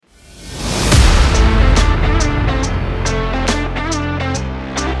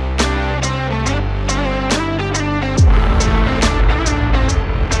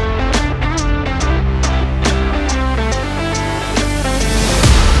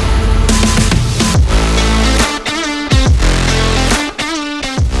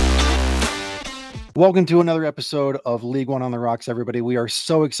Welcome to another episode of League One on the Rocks, everybody. We are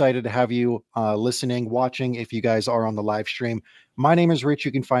so excited to have you listening, watching, if you guys are on the live stream. My name is Rich.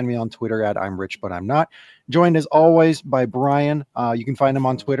 You can find me on Twitter at I'm Rich, but I'm not. Joined as always by Bryan. You can find him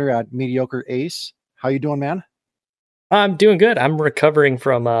on Twitter at Mediocre Ace. How you doing, man? I'm doing good. I'm recovering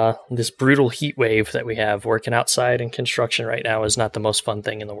from this brutal heat wave that we have. Working outside and construction right now is not the most fun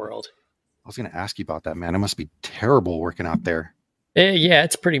thing in the world. I was going to ask you about that, man. It must be terrible working out there. Yeah,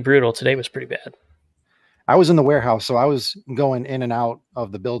 it's pretty brutal. Today was pretty bad. I was in the warehouse, so I was going in and out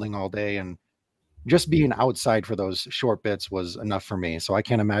of the building all day, and just being outside for those short bits was enough for me. So I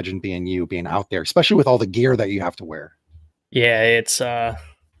can't imagine being out there, especially with all the gear that you have to wear. Yeah, it's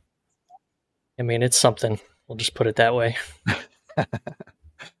it's something. We'll just put it that way.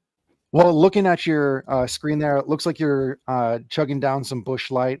 Well, looking at your screen there, it looks like you're chugging down some Busch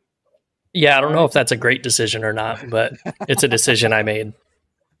Light. Yeah, I don't know if that's a great decision or not, but it's a decision I made.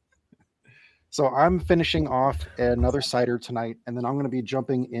 So I'm finishing off another cider tonight, and then I'm going to be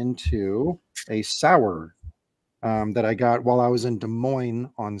jumping into a sour that I got while I was in Des Moines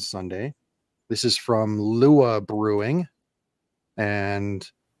on Sunday. This is from Lua Brewing, and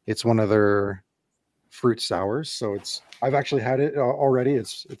it's one of their fruit sours. So I've actually had it already.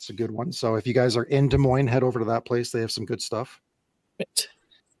 It's a good one. So if you guys are in Des Moines, head over to that place. They have some good stuff.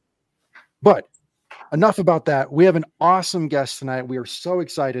 But enough about that. We have an awesome guest tonight. We are so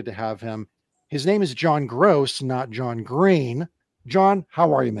excited to have him. His name is Jon Gross, not John Green. Jon,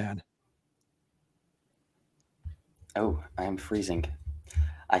 how are you, man? Oh, I am freezing.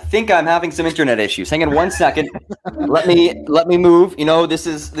 I think I'm having some internet issues. Hang on one second. Let me move. You know, this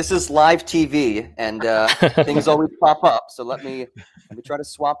is live TV, and things always pop up. So let me try to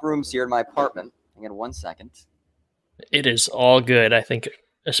swap rooms here in my apartment. Hang on one second. It is all good. I think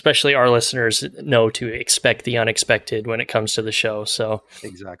especially our listeners know to expect the unexpected when it comes to the show. So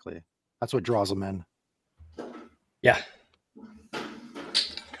exactly. That's what draws them in. Yeah.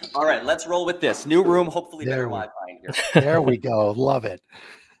 All right, let's roll with this. New room, hopefully better Wi-Fi in here. There we go. Love it.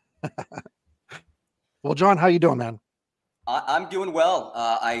 Well, Jon, how you doing, man? I'm doing well.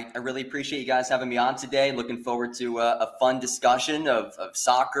 I really appreciate you guys having me on today. Looking forward to a fun discussion of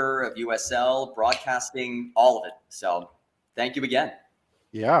soccer, of USL, broadcasting, all of it. So thank you again.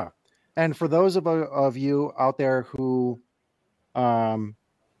 Yeah. And for those of you out there who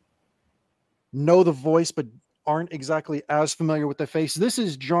know the voice but aren't exactly as familiar with the face, this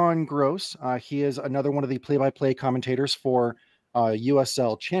is Jon Gross. He is another one of the play-by-play commentators for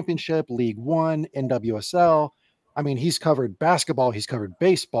USL Championship, League One, NWSL. I mean, he's covered basketball, he's covered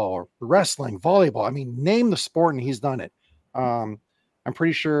baseball, wrestling, volleyball. I mean, name the sport and he's done it. I'm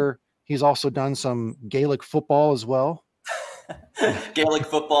pretty sure he's also done some Gaelic football as well. Gaelic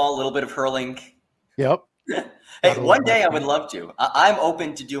football, a little bit of hurling. Yep. Hey, one day I would love to. I'm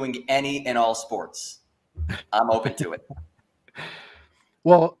open to doing any and all sports. I'm open to it.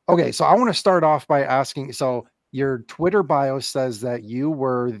 Well, okay. So I want to start off by asking, so your Twitter bio says that you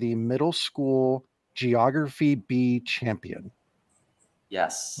were the middle school Geography B champion.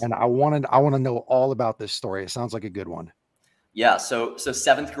 Yes. And I want to know all about this story. It sounds like a good one. Yeah. So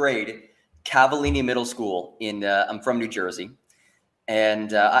 7th grade, Cavallini Middle School I'm from New Jersey.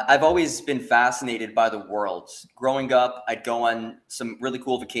 And I've always been fascinated by the world. Growing up, I'd go on some really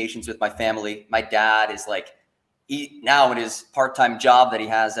cool vacations with my family. My dad is now in his part-time job that he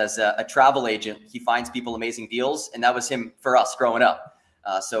has as a travel agent, he finds people amazing deals. And that was him for us growing up.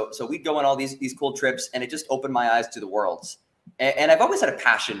 So we'd go on all these cool trips, and it just opened my eyes to the world. And I've always had a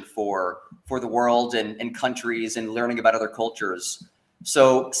passion for the world and countries and learning about other cultures.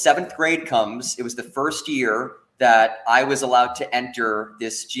 So 7th grade comes. It was the first year that I was allowed to enter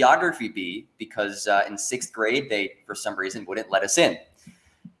this Geography B because in 6th grade, they, for some reason, wouldn't let us in.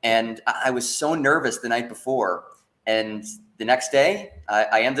 And I was so nervous the night before. And the next day,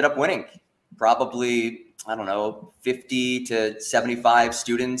 I ended up winning. Probably, I don't know, 50 to 75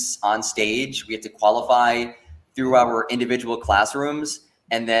 students on stage. We had to qualify through our individual classrooms.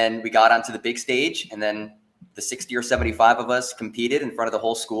 And then we got onto the big stage. And then the 60 or 75 of us competed in front of the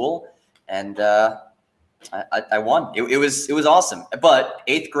whole school. And I won. It was awesome. But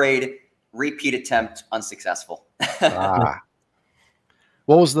 8th grade, repeat attempt, unsuccessful. What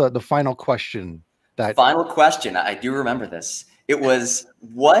was the final question? Final question. I do remember this. It was,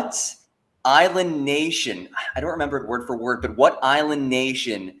 what island nation, I don't remember it word for word, but what island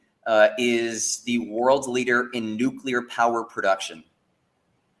nation is the world leader in nuclear power production?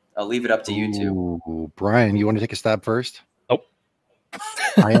 I'll leave it up to you two. Bryan, you want to take a stab first?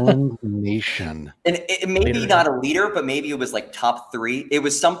 Island nation. And it may be not a leader, but maybe it was like top 3. It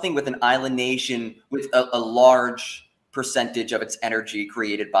was something with an island nation with a large percentage of its energy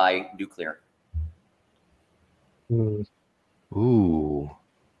created by nuclear. Ooh.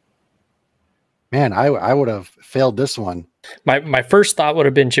 Man, I would have failed this one. My first thought would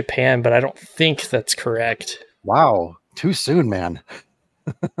have been Japan, but I don't think that's correct. Wow. Too soon, man.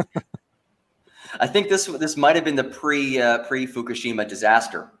 I think this might have been the pre Fukushima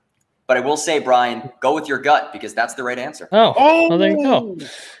disaster. But I will say, Brian, go with your gut because that's the right answer. Oh, well, there you go.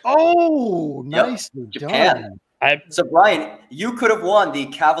 Oh, nicely Japan. done. So, Brian, you could have won the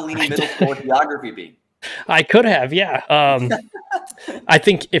Cavallini Middle School Geography Bee. I could have, yeah. I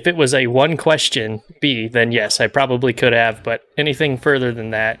think if it was a one question B, then yes, I probably could have. But anything further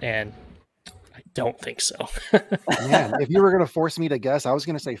than that, and I don't think so. Man, if you were going to force me to guess, I was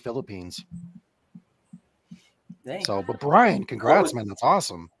going to say Philippines. Dang. So, but Brian, congrats, man. That's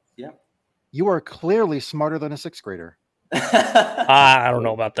awesome. Yeah. You are clearly smarter than a sixth grader. I don't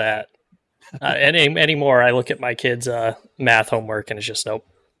know about that. Anymore, I look at my kids' math homework and it's just, nope,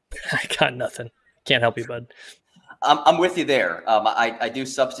 I got nothing. Can't help you, bud. I'm with you there. I do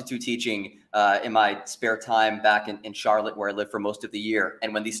substitute teaching in my spare time back in Charlotte, where I lived for most of the year.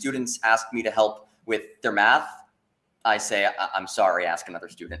 And when these students ask me to help with their math, I say, I'm sorry, ask another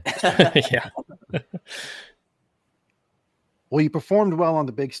student. Yeah. Well, you performed well on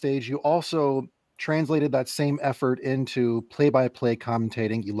the big stage. You also translated that same effort into play-by-play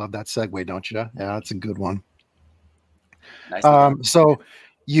commentating. You love that segue, don't you? Yeah, that's a good one. Nice. So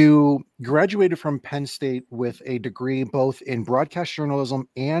you graduated from Penn State with a degree both in broadcast journalism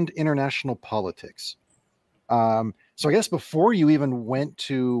and international politics. So I guess before you even went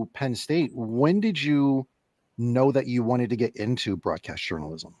to Penn State, when did you know that you wanted to get into broadcast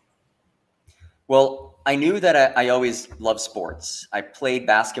journalism? Well, I knew that I always loved sports. I played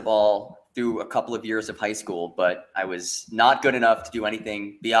basketball through a couple of years of high school, but I was not good enough to do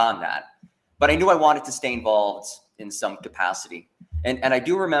anything beyond that. But I knew I wanted to stay involved in some capacity. And I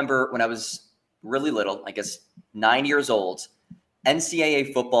do remember when I was really little, I guess 9 years old,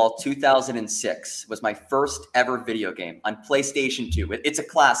 NCAA football 2006 was my first ever video game on PlayStation 2. It's a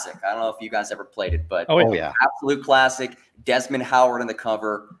classic. I don't know if you guys ever played it, but oh yeah, absolute classic. Desmond Howard on the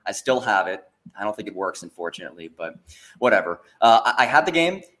cover. I still have it. I don't think it works, unfortunately, but whatever. I had the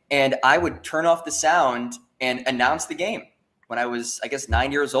game, and I would turn off the sound and announce the game when I was, I guess,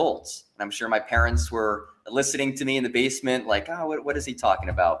 9 years old. And I'm sure my parents were listening to me in the basement like, oh, what is he talking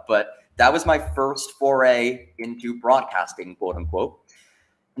about? But that was my first foray into broadcasting, quote unquote.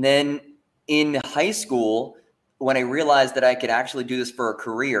 And then in high school, when I realized that I could actually do this for a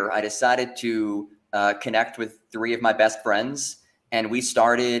career, I decided to connect with three of my best friends, and we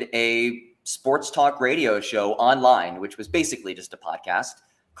started a sports talk radio show online, which was basically just a podcast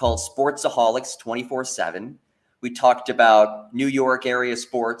called Sportsaholics 24/7. We talked about New York area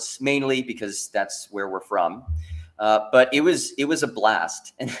sports, mainly because that's where we're from. But it was a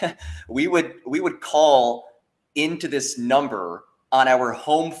blast. And we would call into this number on our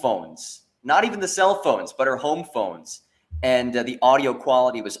home phones, not even the cell phones, but our home phones. And the audio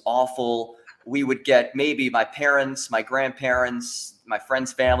quality was awful. We would get maybe my parents, my grandparents, my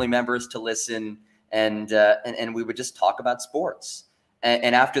friends' family members to listen, and we would just talk about sports.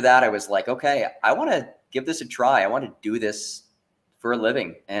 And after that, I was like, okay, I want to give this a try. I want to do this for a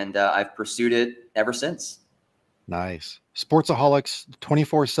living, and I've pursued it ever since. Nice. Sportsaholics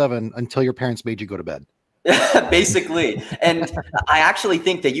 24/7 until your parents made you go to bed. Basically. And I actually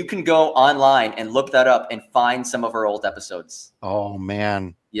think that you can go online and look that up and find some of our old episodes. Oh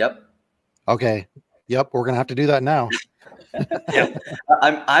man. Yep. Okay. Yep. We're gonna have to do that now. Yep.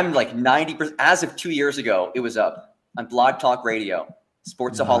 I'm like 90%. As of 2 years ago, it was up on Blog Talk Radio.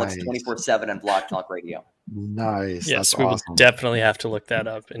 Sportsaholics 24/7 on Blog Talk Radio. Nice. Yes, That's we awesome. will definitely have to look that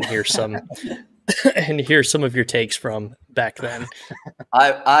up and hear some and hear some of your takes from back then.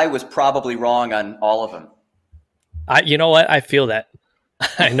 I was probably wrong on all of them. You know what? I feel that.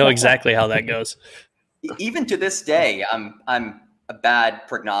 I know exactly how that goes. Even to this day, I'm a bad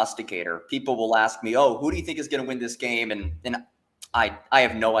prognosticator. People will ask me, "Oh, who do you think is going to win this game?" And I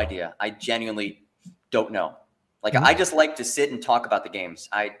have no idea. I genuinely don't know. Like I just like to sit and talk about the games.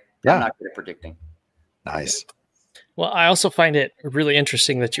 I'm not good at predicting. Nice. Well, I also find it really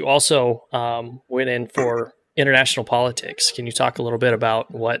interesting that you also went in for international politics. Can you talk a little bit about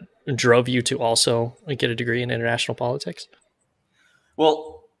what drove you to also get a degree in international politics?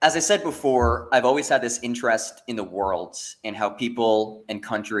 Well, as I said before, I've always had this interest in the world and how people and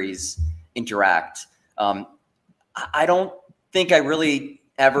countries interact. I don't think I really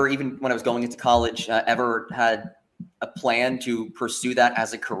ever, even when I was going into college, ever had a plan to pursue that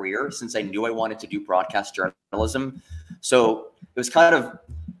as a career, since I knew I wanted to do broadcast journalism. So it was kind of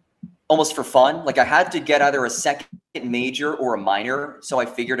almost for fun. Like I had to get either a second major or a minor. So I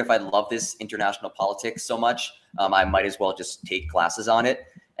figured if I love this international politics so much, I might as well just take classes on it.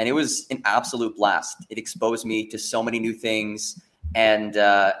 And it was an absolute blast. It exposed me to so many new things. And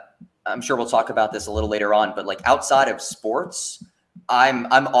I'm sure we'll talk about this a little later on, but like outside of sports, I'm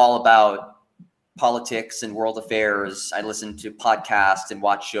all about politics and world affairs. I listen to podcasts and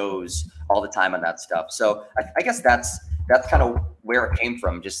watch shows all the time on that stuff. So I guess that's kind of where it came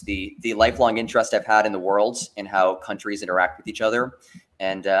from, just the lifelong interest I've had in the world and how countries interact with each other.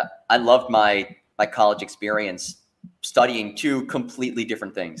 And I loved my college experience studying two completely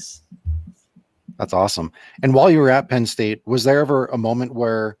different things. That's awesome. And while you were at Penn State, was there ever a moment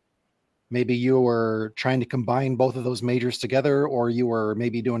where maybe you were trying to combine both of those majors together, or you were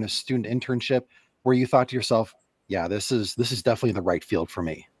maybe doing a student internship where you thought to yourself, yeah, this is definitely the right field for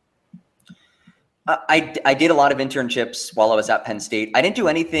me? I did a lot of internships while I was at Penn State. I didn't do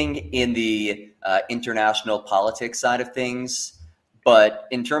anything in the international politics side of things, but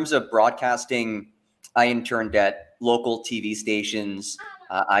in terms of broadcasting, I interned at local TV stations.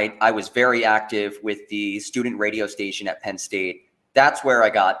 I was very active with the student radio station at Penn State. That's where I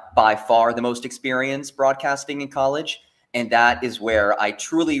got by far the most experience broadcasting in college. And that is where I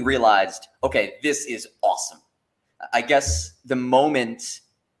truly realized, okay, this is awesome. I guess the moment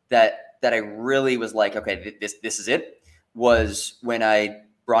that I really was like, okay, this is it, was when I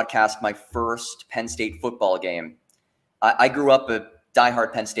broadcast my first Penn State football game. I grew up a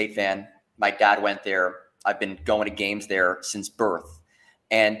diehard Penn State fan. My dad went there. I've been going to games there since birth.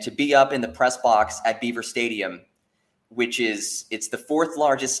 And to be up in the press box at Beaver Stadium, it's the fourth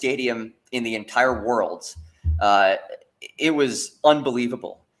largest stadium in the entire world. It was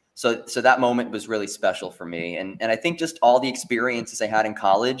unbelievable. So that moment was really special for me. And I think just all the experiences I had in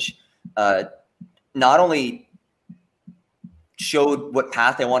college not only showed what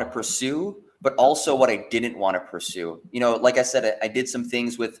path I want to pursue, but also what I didn't want to pursue. You know, like I said, I did some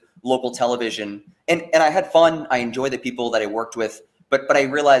things with local television and I had fun. I enjoyed the people that I worked with, but I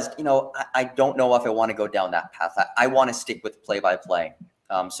realized, you know, I don't know if I want to go down that path. I want to stick with play-by-play.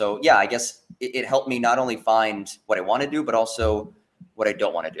 So yeah, I guess it helped me not only find what I want to do, but also what I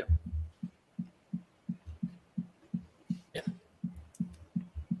don't want to do.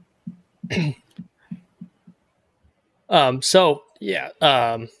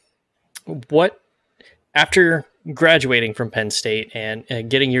 What, after graduating from Penn State and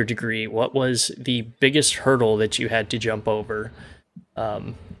getting your degree, what was the biggest hurdle that you had to jump over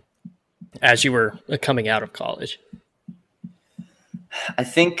as you were coming out of college? I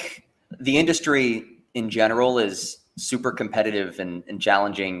think the industry in general is super competitive and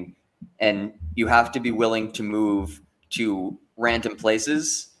challenging, and you have to be willing to move to random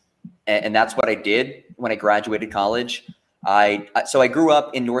places. And that's what I did when I graduated college. So I grew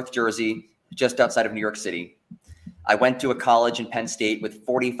up in North Jersey, just outside of New York City. I went to a college in Penn State with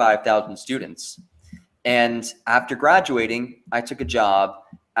 45,000 students. And after graduating, I took a job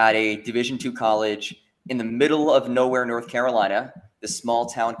at a Division II college in the middle of nowhere, North Carolina, this small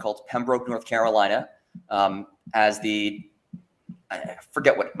town called Pembroke, North Carolina, as I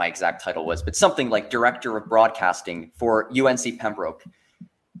forget what my exact title was, but something like Director of Broadcasting for UNC Pembroke.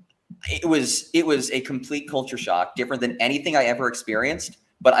 It was a complete culture shock, different than anything I ever experienced,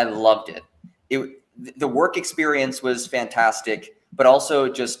 but I loved it. The work experience was fantastic, but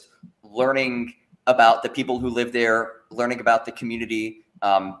also just learning about the people who live there, learning about the community,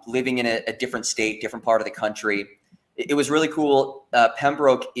 living in a different state, different part of the country. It was really cool.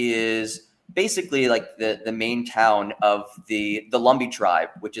 Pembroke is basically like the main town of the Lumbee tribe,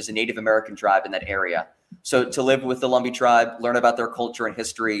 which is a Native American tribe in that area. So to live with the Lumbee tribe, learn about their culture and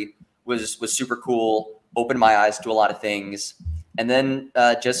history was super cool, opened my eyes to a lot of things. And then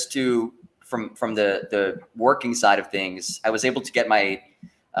from the working side of things, I was able to get my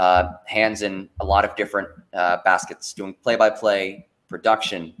hands in a lot of different baskets, doing play-by-play,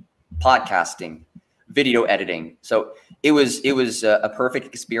 production, podcasting, video editing. So it was a perfect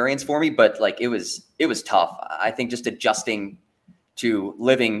experience for me, but like it was tough. I think just adjusting to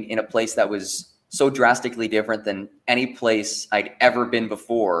living in a place that was so drastically different than any place I'd ever been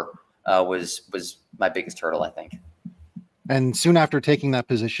before was my biggest hurdle, I think. And soon after taking that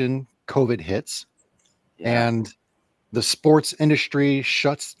position, COVID hits, and the sports industry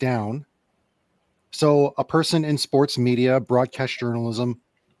shuts down. So a person in sports media, broadcast journalism,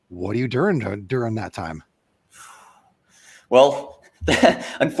 what are you doing during that time? Well,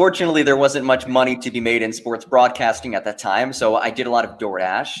 unfortunately, there wasn't much money to be made in sports broadcasting at that time. So I did a lot of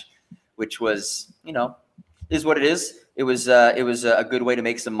DoorDash, which was, is what it is. It was a good way to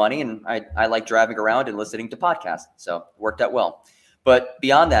make some money. And I like driving around and listening to podcasts. So it worked out well. But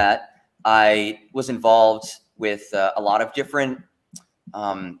beyond that, I was involved with a lot of different,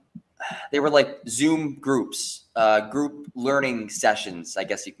 they were like Zoom groups, group learning sessions, I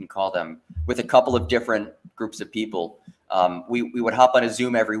guess you can call them, with a couple of different groups of people. We would hop on a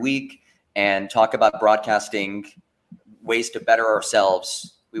Zoom every week and talk about broadcasting, ways to better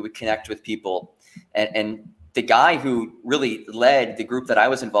ourselves. We would connect with people. And the guy who really led the group that I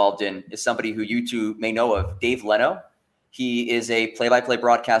was involved in is somebody who you two may know of, Dave Leno. He is a play-by-play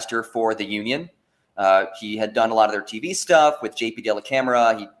broadcaster for the Union. He had done a lot of their TV stuff with JP De La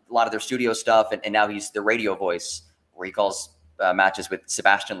Camera, a lot of their studio stuff, and now he's the radio voice where he calls matches with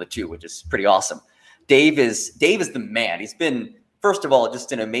Sebastian Letou, which is pretty awesome. Dave is the man. He's been, first of all,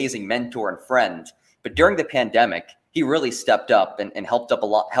 just an amazing mentor and friend. But during the pandemic, he really stepped up and helped out a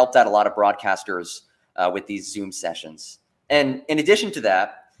lot of broadcasters with these Zoom sessions. And in addition to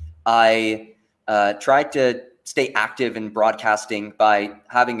that, I tried to stay active in broadcasting by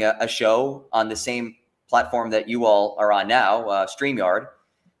having a show on the same platform that you all are on now, StreamYard.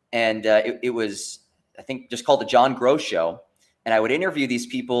 And it was, I think, just called the Jon Gross Show. And I would interview these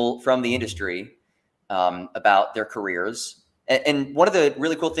people from the industry about their careers. And one of the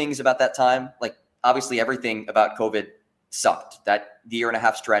really cool things about that time, like obviously everything about COVID sucked. The year and a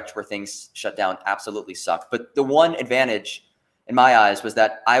half stretch where things shut down absolutely sucked. But the one advantage in my eyes was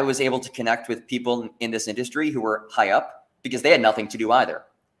that I was able to connect with people in this industry who were high up because they had nothing to do either.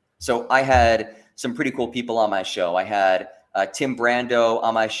 So I had some pretty cool people on my show. I had Tim Brando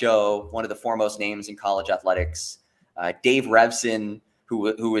on my show, one of the foremost names in college athletics. Dave Revson,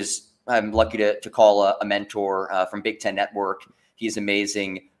 who is, I'm lucky to call a mentor from Big Ten Network. He's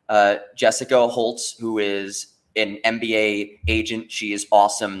amazing. Jessica Holtz, who is an NBA agent. She is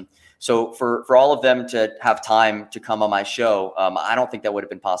awesome. So for all of them to have time to come on my show, I don't think that would have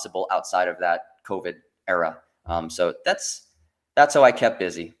been possible outside of that COVID era. So that's how I kept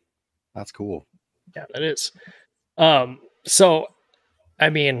busy. That's cool. Yeah, that is. So, I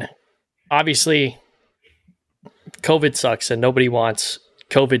mean, obviously COVID sucks and nobody wants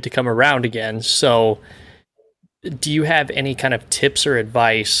COVID to come around again. So do you have any kind of tips or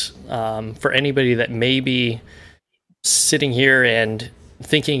advice for anybody that may be sitting here and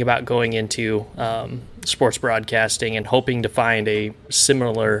thinking about going into sports broadcasting and hoping to find a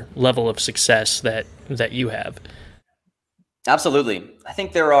similar level of success that you have? Absolutely. I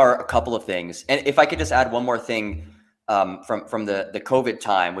think there are a couple of things. And if I could just add one more thing from the COVID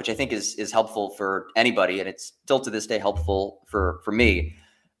time, which I think is helpful for anybody, and it's still to this day helpful for me.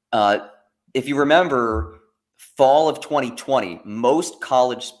 If you remember, fall of 2020, most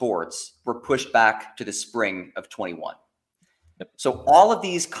college sports were pushed back to the spring of 21. So all of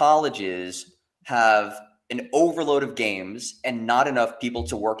these colleges have an overload of games and not enough people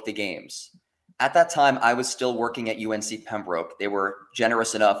to work the games. At that time, I was still working at UNC Pembroke. They were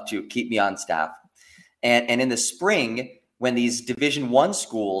generous enough to keep me on staff. And in the spring, when these Division I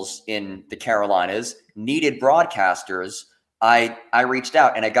schools in the Carolinas needed broadcasters, I reached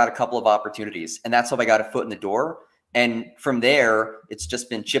out and I got a couple of opportunities. And that's how I got a foot in the door. And from there, it's just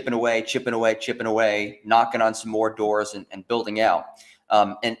been chipping away, knocking on some more doors and building out.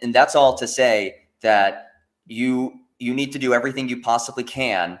 And that's all to say that you need to do everything you possibly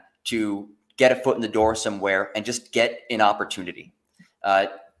can to get a foot in the door somewhere and just get an opportunity. I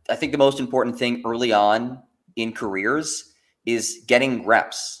think the most important thing early on in careers is getting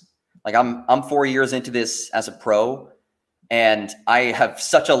reps. Like I'm 4 years into this as a pro, and I have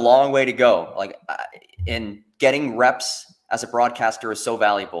such a long way to go. In getting reps as a broadcaster is so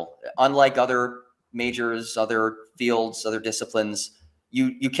valuable. Unlike other majors, other fields, other disciplines,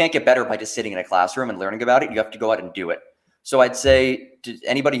 you can't get better by just sitting in a classroom and learning about it. You have to go out and do it. So I'd say to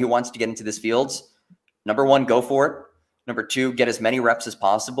anybody who wants to get into this field, number one, go for it. Number two, get as many reps as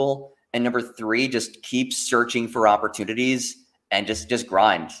possible. And number three, just keep searching for opportunities and just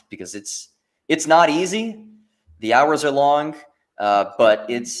grind, because it's not easy. The hours are long, but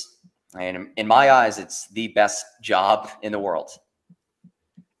in my eyes, it's the best job in the world.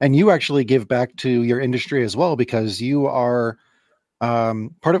 And you actually give back to your industry as well, because you are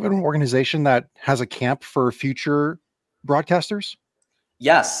part of an organization that has a camp for future broadcasters.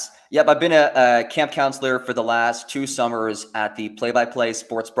 Yes. Yep. I've been a camp counselor for the last 2 summers at the play-by-play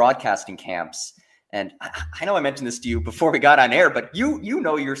sports broadcasting camps. And I know I mentioned this to you before we got on air, but you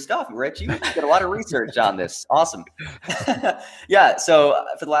know your stuff, Rich. You did a lot of research on this. Awesome. Yeah. So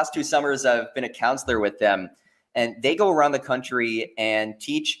for the last 2 summers, I've been a counselor with them, and they go around the country and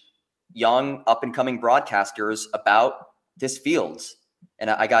teach young up-and-coming broadcasters about this field. And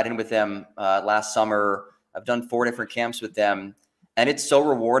I got in with them last summer. I've done 4 different camps with them, and it's so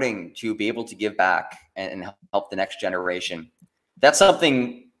rewarding to be able to give back and help the next generation. That's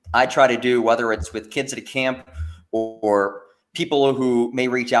something I try to do, whether it's with kids at a camp or people who may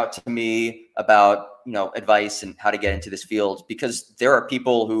reach out to me about, advice and how to get into this field, because there are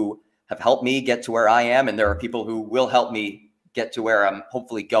people who have helped me get to where I am, and there are people who will help me get to where I'm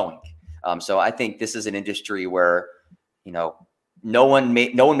hopefully going. So I think this is an industry where, no one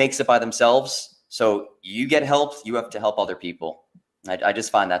makes it by themselves. So you get helped, you have to help other people. I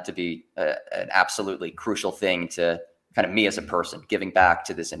just find that to be an absolutely crucial thing to kind of me as a person, giving back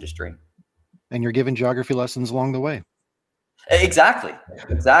to this industry. And you're giving geography lessons along the way. Exactly.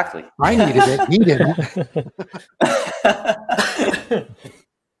 I needed it. He didn't.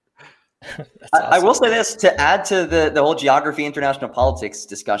 Awesome. I will say this to add to the whole geography, international politics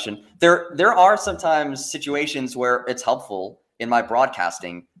discussion. There are sometimes situations where it's helpful in my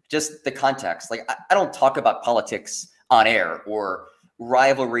broadcasting, just the context. Like I don't talk about politics on air or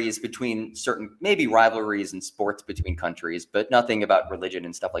rivalries between maybe rivalries in sports between countries, but nothing about religion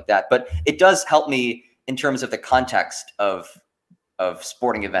and stuff like that. But it does help me in terms of the context of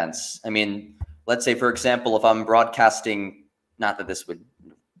sporting events. I mean, let's say, for example, if I'm broadcasting, not that this would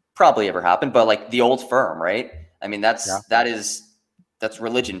probably ever happen, but like the Old Firm, right? I mean, that's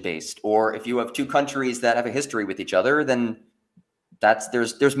religion based. Or if you have two countries that have a history with each other, then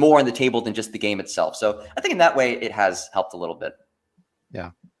there's more on the table than just the game itself. So I think in that way it has helped a little bit.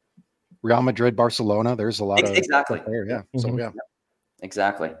 Yeah. Real Madrid, Barcelona, there's a lot of exactly there. Yeah. Mm-hmm. So yeah.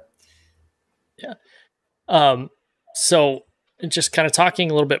 Exactly. Yeah. So just kind of talking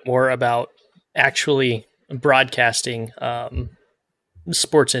a little bit more about actually broadcasting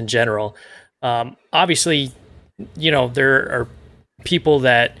sports in general. Obviously, there are people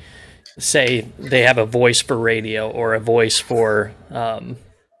that say they have a voice for radio or a voice for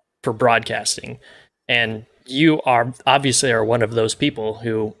broadcasting, and you are one of those people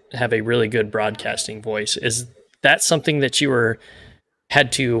who have a really good broadcasting voice. Is that something that you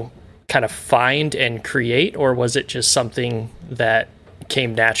had to kind of find and create, or was it just something that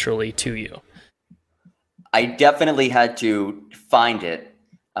came naturally to you? I definitely had to find it.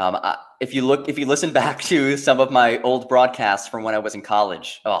 If you listen back to some of my old broadcasts from when I was in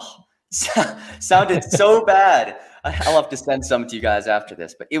college, sounded so bad. I'll have to send some to you guys after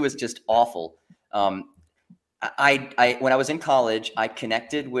this, but it was just awful. I when I was in college, I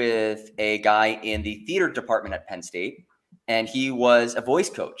connected with a guy in the theater department at Penn State, and he was a voice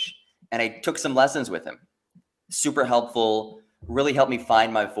coach, and I took some lessons with him. Super helpful, really helped me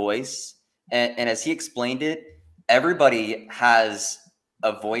find my voice. And as he explained it, everybody has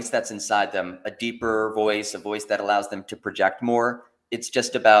a voice that's inside them, a deeper voice, a voice that allows them to project more. It's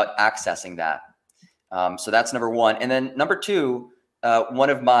just about accessing that. So that's number one. And then number two, one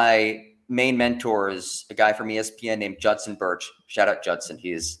of my main mentors, a guy from ESPN named Judson Birch. Shout out Judson.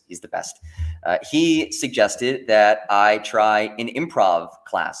 He's the best. He suggested that I try an improv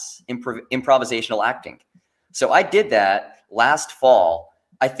class, improvisational acting. So I did that last fall.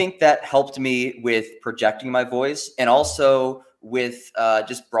 I think that helped me with projecting my voice and also with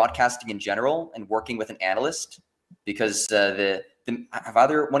just broadcasting in general and working with an analyst, because have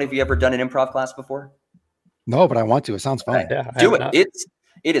either one of you ever done an improv class before? No, but I want to. It sounds fun. Yeah, do it.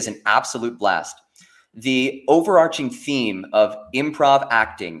 It is an absolute blast. The overarching theme of improv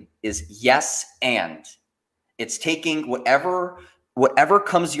acting is yes and. It's taking whatever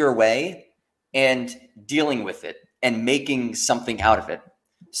comes your way and dealing with it and making something out of it.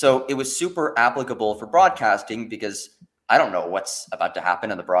 So it was super applicable for broadcasting, because I don't know what's about to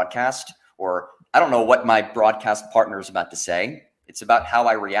happen in the broadcast, or I don't know what my broadcast partner is about to say. It's about how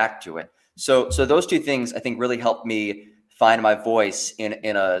I react to it. So those two things I think really helped me find my voice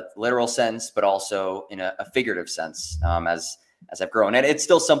in a literal sense, but also in a figurative sense as I've grown. And it's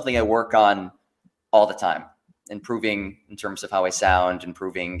still something I work on all the time, improving in terms of how I sound,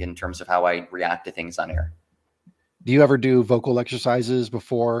 improving in terms of how I react to things on air. Do you ever do vocal exercises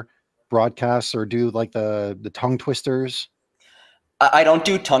before broadcasts, or do like the tongue twisters? I don't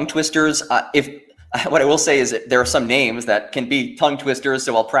do tongue twisters. What I will say is that there are some names that can be tongue twisters,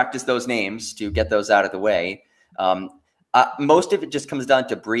 so I'll practice those names to get those out of the way. Most of it just comes down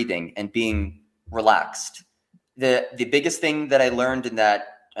to breathing and being relaxed. The biggest thing that I learned in that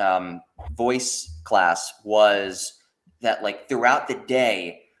voice class was that, like, throughout the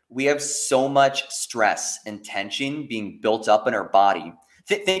day, we have so much stress and tension being built up in our body.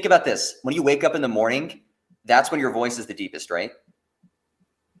 Think about this. When you wake up in the morning, that's when your voice is the deepest, right?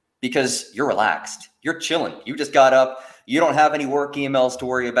 Because you're relaxed. You're chilling. You just got up. You don't have any work emails to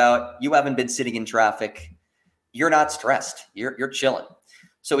worry about. You haven't been sitting in traffic. You're not stressed. You're chilling.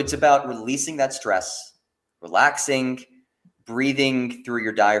 So it's about releasing that stress, relaxing, breathing through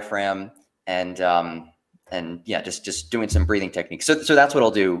your diaphragm, and yeah, just doing some breathing techniques. So that's what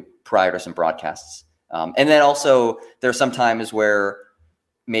I'll do prior to some broadcasts. And then also there's some times where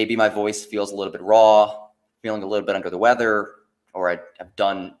maybe my voice feels a little bit raw, feeling a little bit under the weather, or I've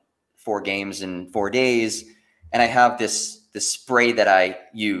done 4 games in 4 days, and I have this spray that I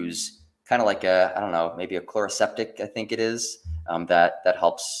use, kind of like I don't know, maybe a chloroseptic, I think it is, that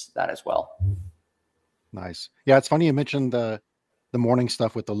helps that as well. Nice. Yeah, it's funny you mentioned the morning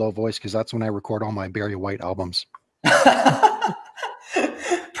stuff with the low voice, because that's when I record all my Barry White albums.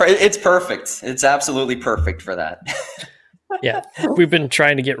 It's perfect. It's absolutely perfect for that. Yeah, we've been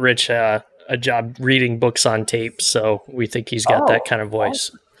trying to get Rich a job reading books on tape, so we think he's got that kind of voice.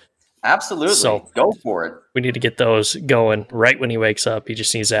 Absolutely. So go for it. We need to get those going right when he wakes up. He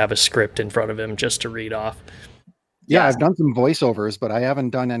just needs to have a script in front of him just to read off. Yeah, I've done some voiceovers, but I haven't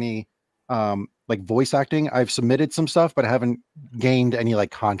done any like voice acting. I've submitted some stuff, but I haven't gained any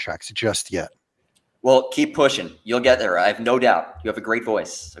like contracts just yet. Well, keep pushing. You'll get there. I have no doubt. You have a great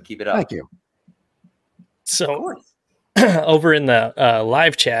voice, so keep it up. Thank you. So over in the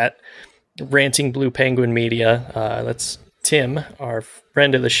live chat, Ranting Blue Penguin Media, that's Tim, our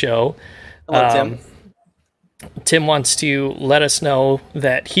friend of the show. Hello, Tim. Tim wants to let us know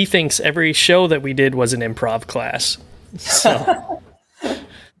that he thinks every show that we did was an improv class. So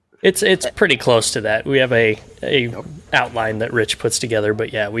it's pretty close to that. We have a outline that Rich puts together,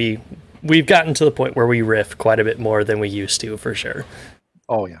 but yeah, we've gotten to the point where we riff quite a bit more than we used to, for sure.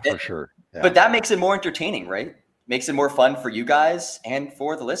 Oh yeah, for sure. Yeah. But that makes it more entertaining, right? Makes it more fun for you guys and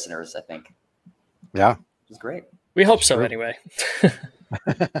for the listeners, I think. Yeah. Which is great. We hope so, anyway.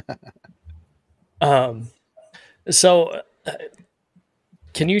 So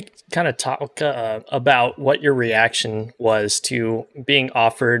can you kind of talk about what your reaction was to being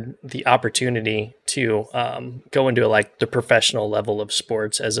offered the opportunity to go into like the professional level of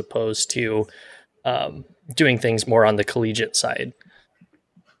sports, as opposed to doing things more on the collegiate side?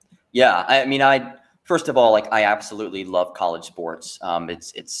 Yeah, I mean, first of all, like, I absolutely love college sports.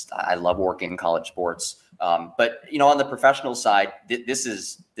 I love working in college sports. But on the professional side, this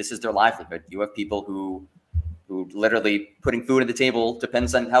is their livelihood. You have people who literally putting food at the table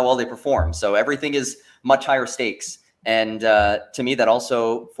depends on how well they perform. So everything is much higher stakes. And to me, that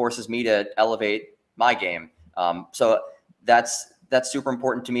also forces me to elevate my game. So that's super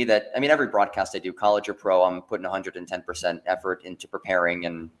important to me. Every broadcast I do, college or pro, I'm putting 110% effort into preparing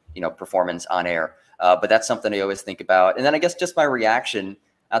and, performance on air. But that's something I always think about. And then I guess just my reaction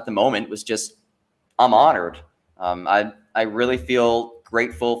at the moment was just, I'm honored. I really feel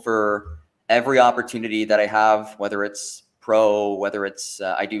grateful for every opportunity that I have, whether it's pro, whether it's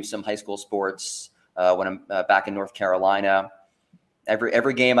I do some high school sports when I'm back in North Carolina.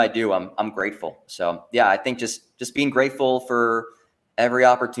 Every game I do, I'm grateful. So yeah, I think just being grateful for every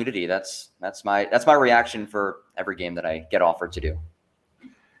opportunity. That's my reaction for every game that I get offered to do.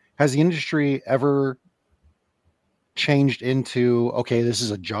 Has the industry ever changed into, okay, this is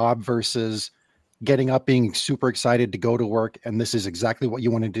a job versus getting up, being super excited to go to work, and this is exactly what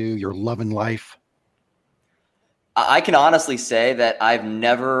you want to do, you're loving life? I can honestly say that I've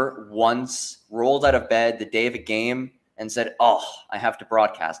never once rolled out of bed the day of a game and said, oh, I have to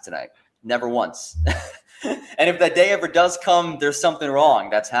broadcast tonight. Never once. And if that day ever does come, there's something wrong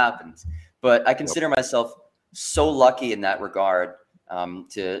that's happened. But I consider myself so lucky in that regard,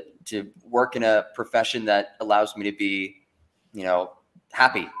 to work in a profession that allows me to be,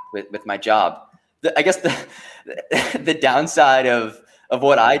 happy with my job. I guess the downside of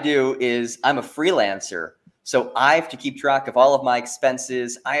what I do is I'm a freelancer. So I have to keep track of all of my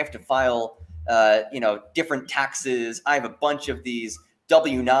expenses. I have to file, different taxes. I have a bunch of these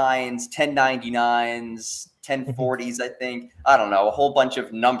W-9s, 1099s, 1040s, I think. I don't know, a whole bunch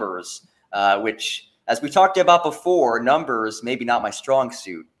of numbers, which, as we talked about before, numbers, maybe not my strong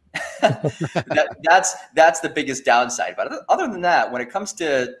suit. That's the biggest downside. But other than that, when it comes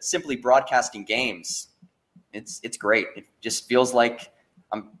to simply broadcasting games, it's great. It just feels like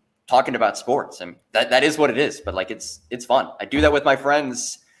I'm talking about sports, and that is what it is. But like, it's fun. I do that with my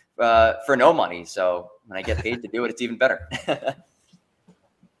friends for no money. So when I get paid to do it, it's even better.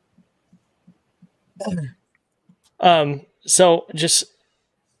 So just,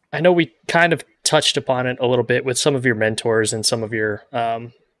 I know we kind of touched upon it a little bit with some of your mentors and some of your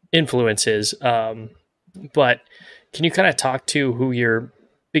influences, but can you kind of talk to who your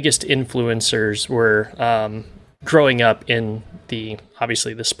biggest influencers were growing up in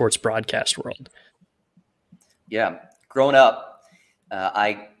obviously the sports broadcast world? Yeah, growing up,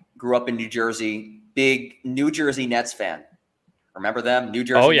 I grew up in New Jersey, big New Jersey Nets fan. Remember them? New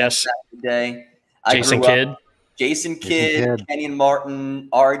Jersey. Oh, Nets yes. back in the day. Jason Kidd. Jason Kidd, Kenyon Martin,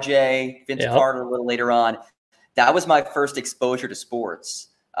 RJ, Vince Carter a little later on. That was my first exposure to sports.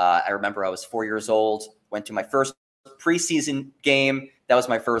 I remember I was 4 years old, went to my first preseason game. That was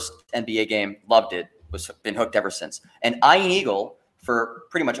my first NBA game. Loved it. Been hooked ever since. And Ian Eagle, for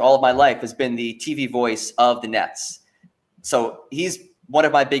pretty much all of my life, has been the TV voice of the Nets. So he's one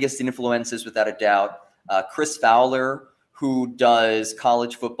of my biggest influences, without a doubt. Chris Fowler, who does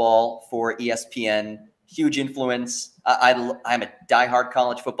college football for ESPN, huge influence. I'm a diehard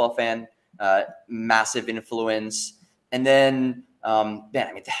college football fan, massive influence. And then,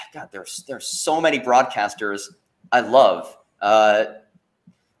 there's so many broadcasters I love.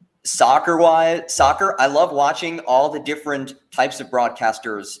 Soccer, I love watching all the different types of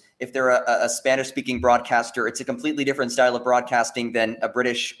broadcasters. If they're a Spanish-speaking broadcaster, it's a completely different style of broadcasting than a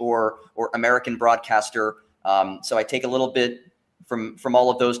British or American broadcaster. So I take a little bit from all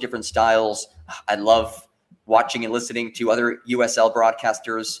of those different styles. I love watching and listening to other USL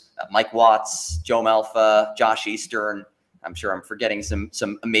broadcasters, Mike Watts, Joe Malfa, Josh Eastern. I'm sure I'm forgetting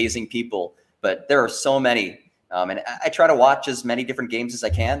some amazing people, but there are so many. And I try to watch as many different games as I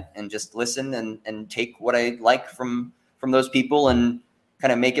can and just listen and take what I like from those people and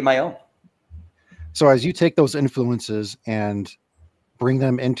kind of make it my own. So as you take those influences and bring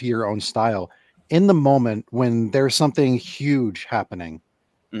them into your own style, in the moment when there's something huge happening,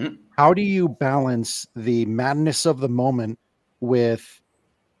 how do you balance the madness of the moment with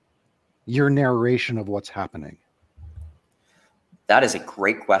your narration of what's happening? That is a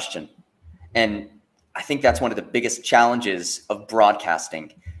great question. And I think that's one of the biggest challenges of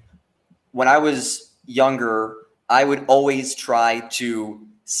broadcasting. When I was younger, I would always try to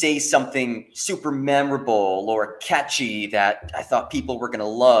say something super memorable or catchy that I thought people were going to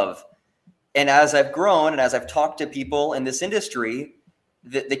love. And as I've grown and as I've talked to people in this industry,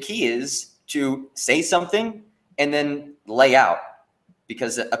 the key is to say something and then lay out,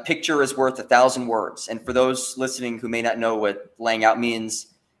 because a picture is worth 1,000 words. And for those listening who may not know what laying out means,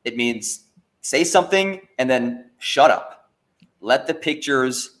 it means say something and then shut up. Let the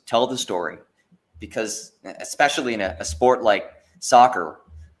pictures tell the story. Because especially in a sport like soccer,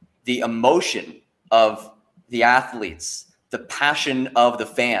 the emotion of the athletes, the passion of the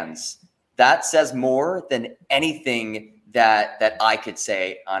fans, that says more than anything that I could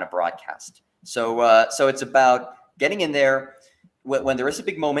say on a broadcast. So it's about getting in there when there is a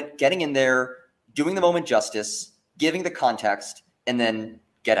big moment, getting in there, doing the moment justice, giving the context, and then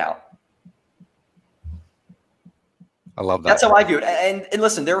get out. I love that. That's how I view it. And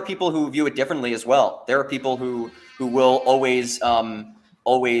listen, there are people who view it differently as well. There are people who will always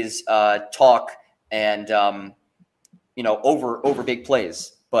talk and over big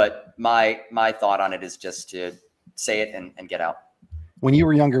plays. But my thought on it is just to say it and get out. When you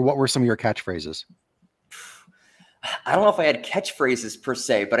were younger, what were some of your catchphrases? I don't know if I had catchphrases per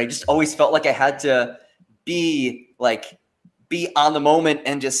se, but I just always felt like I had to be on the moment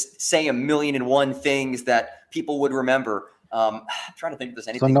and just say 1,000,001 things that people would remember. I'm trying to think if there's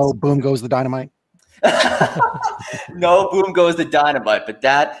anything. So no boom goes the dynamite? No boom goes the dynamite, but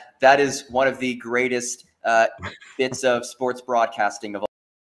that is one of the greatest bits of sports broadcasting of all.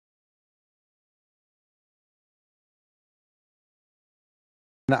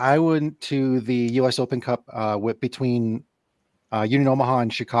 I went to the U.S. Open Cup between Union Omaha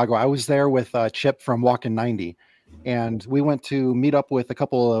and Chicago. I was there with Chip from Walkin' 90, and we went to meet up with a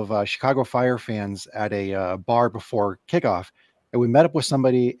couple of Chicago Fire fans at a bar before kickoff. And we met up with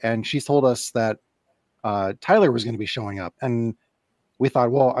somebody, and she told us that Tyler was going to be showing up. And we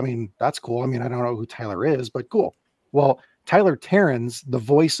thought, well, I mean, that's cool. I mean, I don't know who Tyler is, but cool. Well, Tyler Terrens, the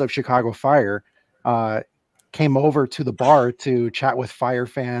voice of Chicago Fire, came over to the bar to chat with Fire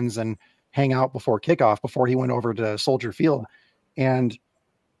fans and hang out before kickoff, before he went over to Soldier Field. And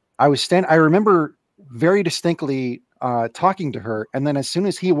I remember very distinctly talking to her. And then as soon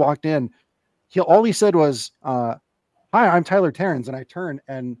as he walked in, all he said was, hi, I'm Tyler Terrens. And I turned,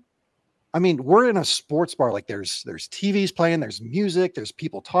 and I mean, we're in a sports bar. Like there's TVs playing, there's music, there's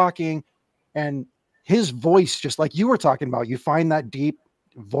people talking, and his voice, just like you were talking about, you find that deep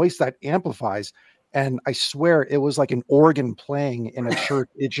voice that amplifies. And I swear it was like an organ playing in a church.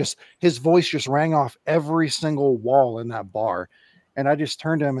 His voice just rang off every single wall in that bar. And I just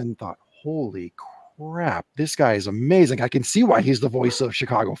turned to him and thought, holy crap, this guy is amazing. I can see why he's the voice of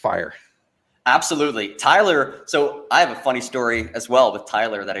Chicago Fire. Absolutely. Tyler. So I have a funny story as well with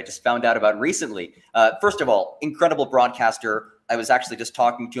Tyler that I just found out about recently. First of all, incredible broadcaster. I was actually just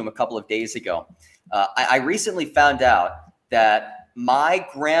talking to him a couple of days ago. I recently found out that my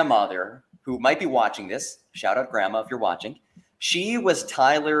grandmother, who might be watching this, shout out grandma if you're watching, she was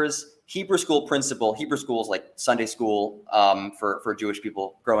Tyler's Hebrew school principal. Hebrew school is like Sunday school for Jewish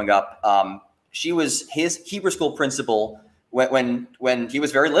people growing up. She was his Hebrew school principal when he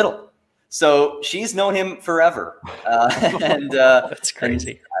was very little. So she's known him forever. That's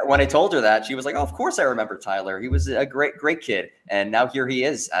crazy. And when I told her that, she was like, "Oh, of course I remember Tyler. He was a great kid." And now here he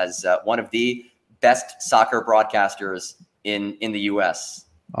is as one of the best soccer broadcasters in the U.S.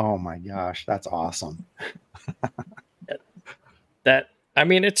 Oh my gosh, that's awesome. I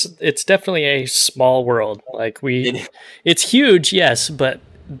mean, it's definitely a small world. Like it's huge, yes, but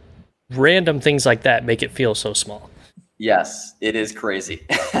random things like that make it feel so small. Yes, it is crazy.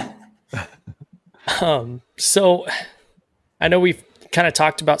 So I know we've kind of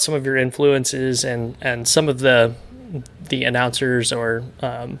talked about some of your influences and some of the announcers or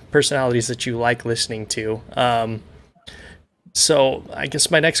personalities that you like listening to. So I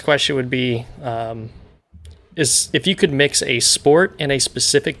guess my next question would be, is if you could mix a sport and a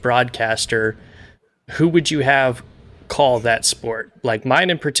specific broadcaster, who would you have call that sport? Like mine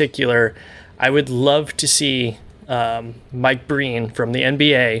in particular, I would love to see Mike Breen from the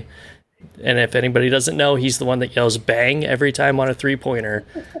NBA. And if anybody doesn't know, he's the one that yells bang every time on a three-pointer.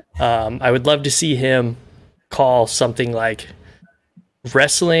 I would love to see him call something like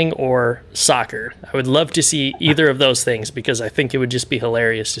wrestling or soccer. I would love to see either of those things because I think it would just be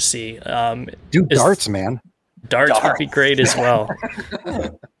hilarious to see. Darts, man. Darts would be great as well.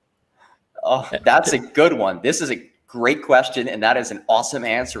 Oh, that's a good one. This is a great question, and that is an awesome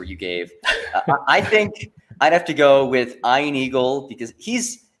answer you gave. I think I'd have to go with Ian Eagle because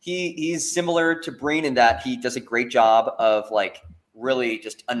he's similar to Breen in that he does a great job of like really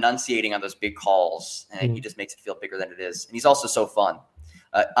just enunciating on those big calls, and he just makes it feel bigger than it is. And he's also so fun.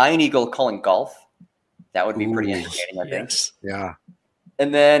 Ian Eagle calling golf, that would be pretty entertaining, I think. Yeah.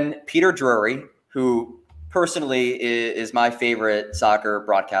 And then Peter Drury, who personally is my favorite soccer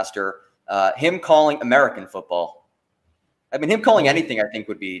broadcaster, him calling American football. I mean, him calling anything I think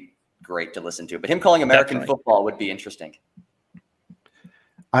would be great to listen to, but him calling American football would be interesting.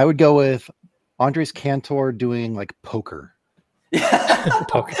 I would go with Andres Cantor doing like poker.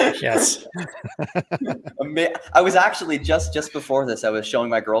 Poker, yes. I was actually just before this, I was showing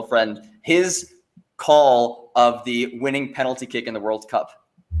my girlfriend his call of the winning penalty kick in the World Cup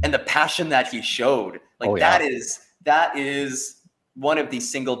and the passion that he showed. Like that is one of the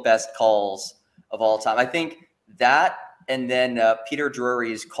single best calls of all time. I think that, and then Peter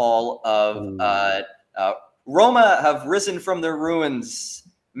Drury's call of Roma have risen from their ruins.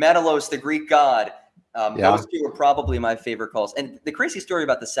 Manolos, the Greek god. Those two are probably my favorite calls. And the crazy story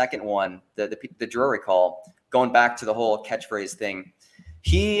about the second one, the Drury call, going back to the whole catchphrase thing,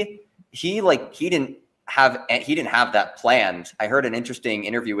 he didn't have that planned. I heard an interesting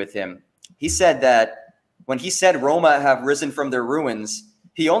interview with him. He said that when he said Roma have risen from their ruins,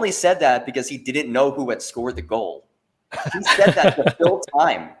 he only said that because he didn't know who had scored the goal. He said that to fill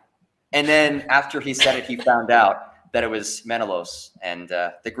time. And then after he said it, he found out that it was Manolos and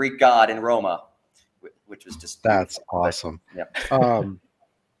the Greek god in Roma, which was just that's awesome. Yeah.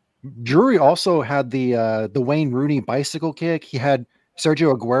 Drury also had the Wayne Rooney bicycle kick. He had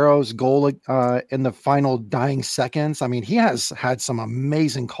Sergio Aguero's goal in the final dying seconds. I mean, he has had some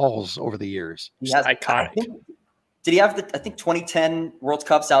amazing calls over the years. He has iconic. Did he have I think 2010 World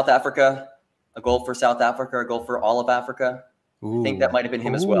Cup South Africa, a goal for South Africa, a goal for all of Africa? I think that might have been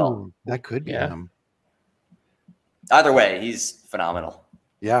him as well. That could be him. Either way, he's phenomenal.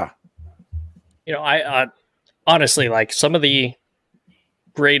 Yeah. You know, I honestly, like some of the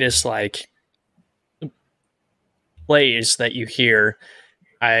greatest like plays that you hear,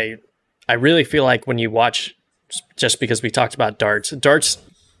 I really feel like when you watch, just because we talked about darts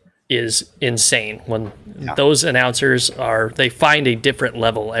is insane when those announcers they find a different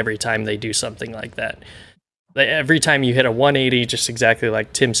level every time they do something like that. Every time you hit a 180, just exactly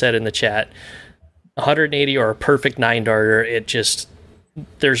like Tim said in the chat, 180 or a perfect 9-darter,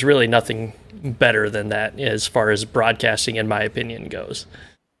 there's really nothing better than that as far as broadcasting, in my opinion, goes.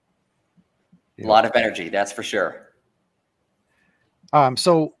 A lot of energy, that's for sure.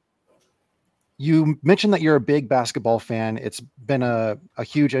 So you mentioned that you're a big basketball fan. It's been a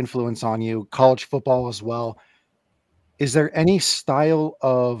huge influence on you, college football as well. Is there any style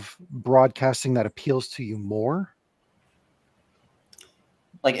of broadcasting that appeals to you more?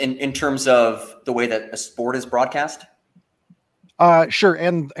 Like in terms of the way that a sport is broadcast? Sure.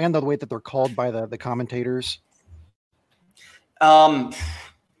 And the way that they're called by the commentators.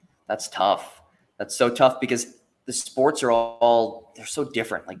 That's tough. That's so tough because the sports are they're so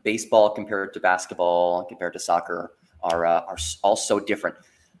different. Like baseball compared to basketball, compared to soccer are all so different.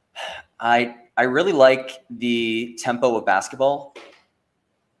 I really like the tempo of basketball.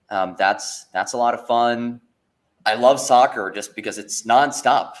 That's a lot of fun. I love soccer just because it's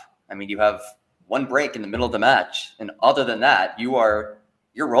nonstop. I mean, you have one break in the middle of the match, and other than that, you're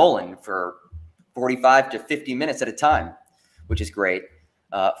rolling for 45 to 50 minutes at a time, which is great.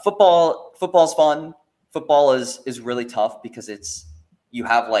 Football's fun. Football is really tough because you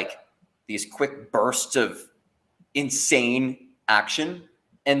have like these quick bursts of insane action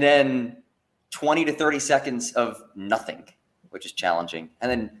and then 20 to 30 seconds of nothing, which is challenging. And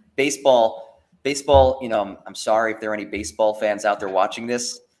then baseball, I'm sorry if there are any baseball fans out there watching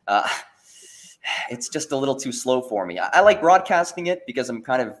this. It's just a little too slow for me. I like broadcasting it because I'm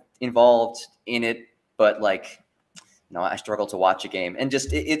kind of involved in it, but I struggle to watch a game and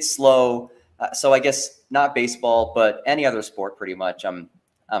just it's slow. So I guess not baseball, but any other sport pretty much I'm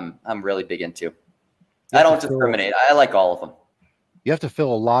really big into. I don't discriminate. I like all of them. You have to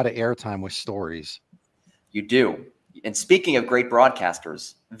fill a lot of airtime with stories. You do. And speaking of great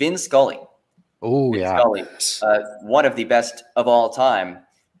broadcasters, Vin Scully. Oh, yeah. Scully, one of the best of all time.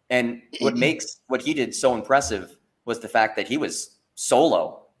 And what makes what he did so impressive was the fact that he was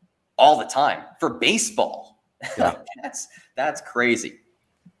solo all the time for baseball. Yeah. That's crazy.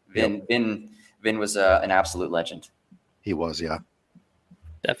 Vin was an absolute legend. He was, yeah.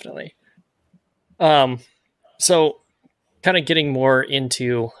 Definitely. So kind of getting more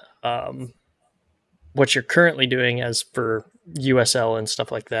into what you're currently doing as for USL and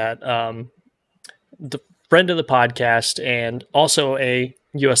stuff like that. The friend of the podcast and also a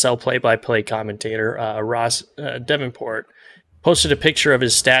USL play-by-play commentator, Ross Davenport, posted a picture of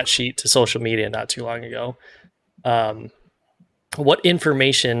his stat sheet to social media not too long ago. What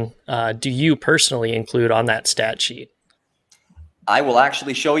information do you personally include on that stat sheet? I will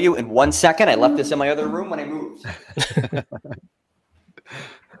actually show you in 1 second. I left this in my other room when I moved.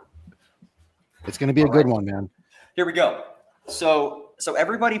 It's going to be a good one, man. Here we go. So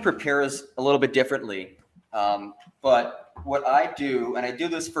everybody prepares a little bit differently. But what I do, and I do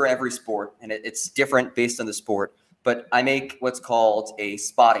this for every sport, and it's different based on the sport, but I make what's called a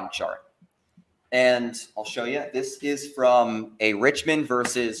spotting chart. And I'll show you. This is from a Richmond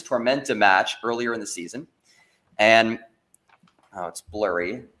versus Tormenta match earlier in the season. And it's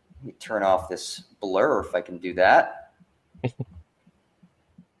blurry. Let me turn off this blur if I can do that.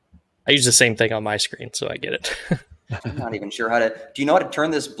 I use the same thing on my screen, so I get it. I'm not even sure how to. Do you know how to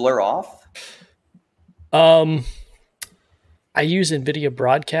turn this blur off? I use NVIDIA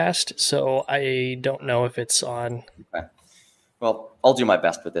Broadcast, so I don't know if it's on. Okay. Well, I'll do my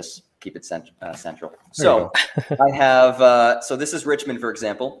best with this. Keep it central. So I have. So this is Richmond, for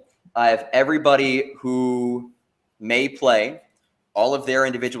example. I have everybody who may play, all of their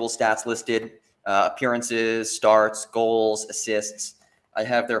individual stats listed, appearances, starts, goals, assists. I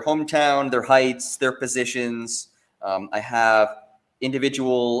have their hometown, their heights, their positions. I have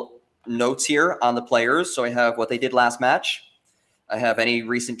individual notes here on the players. So I have what they did last match. I have any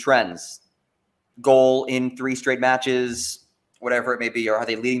recent trends, goal in 3 straight matches, whatever it may be, or are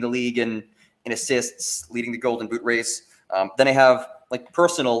they leading the league in assists, leading the Golden Boot race? Then I have like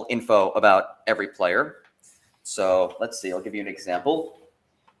personal info about every player. So let's see, I'll give you an example.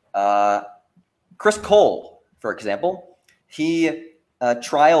 Chris Cole, for example, he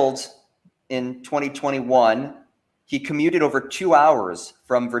trialed in 2021. He commuted over 2 hours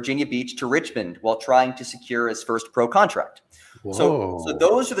from Virginia Beach to Richmond while trying to secure his first pro contract. So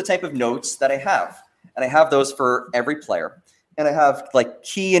those are the type of notes that I have. And I have those for every player. And I have like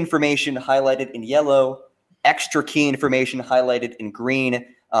key information highlighted in yellow, extra key information highlighted in green.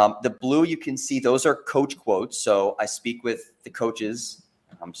 The blue, you can see those are coach quotes. So I speak with the coaches.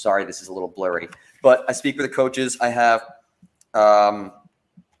 I'm sorry, this is a little blurry, but I speak with the coaches. I have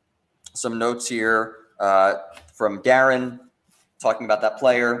some notes here from Darren talking about that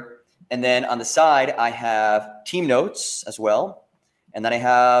player. And then on the side, I have team notes as well. And then I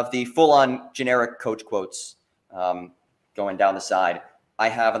have the full-on generic coach quotes going down the side. I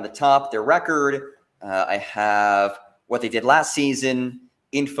have on the top their record. I have what they did last season,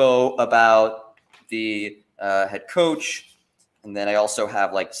 info about the head coach. And then I also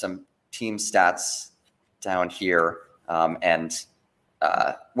have like some team stats down here and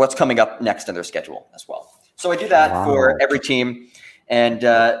what's coming up next in their schedule as well. So I do that for every team. And,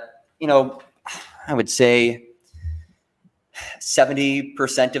 I would say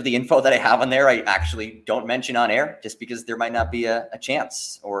 70% of the info that I have on there, I actually don't mention on air just because there might not be a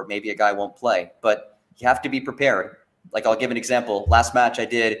chance or maybe a guy won't play. But you have to be prepared. Like I'll give an example. Last match I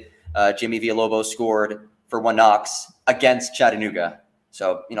did, Jimmy Villalobos scored for 1 Knox against Chattanooga.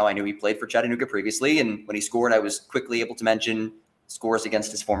 So, I knew he played for Chattanooga previously. And when he scored, I was quickly able to mention scores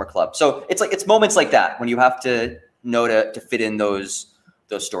against his former club. So it's moments like that when you have to know to fit in those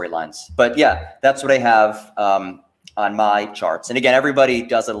those storylines. But yeah, that's what I have on my charts. And again, everybody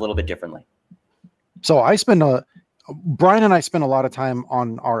does it a little bit differently. So Bryan and I spend a lot of time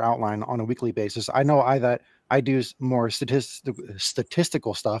on our outline on a weekly basis. I know that I do more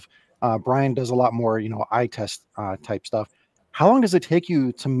statistical stuff. Bryan does a lot more, eye test type stuff. How long does it take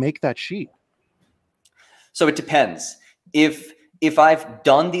you to make that sheet? So it depends. If I've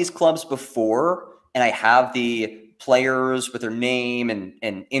done these clubs before and I have the players with their name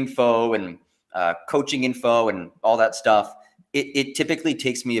and info and coaching info and all that stuff, it typically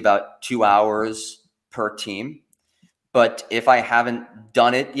takes me about 2 hours per team. But if I haven't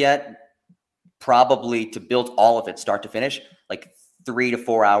done it yet, probably to build all of it, start to finish, like 3 to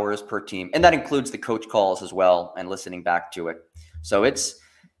 4 hours per team. And that includes the coach calls as well and listening back to it. So it's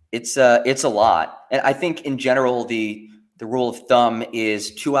a lot. And I think in general, the rule of thumb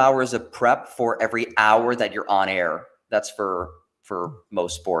is 2 hours of prep for every hour that you're on air. That's for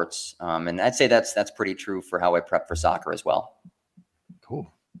most sports. And I'd say that's pretty true for how I prep for soccer as well. Cool.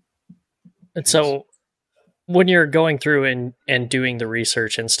 And so when you're going through and doing the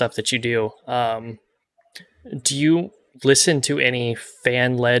research and stuff that you do you listen to any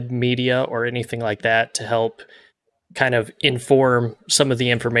fan-led media or anything like that to help kind of inform some of the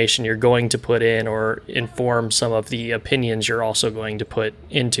information you're going to put in or inform some of the opinions you're also going to put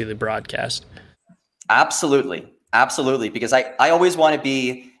into the broadcast? Absolutely. Because I always want to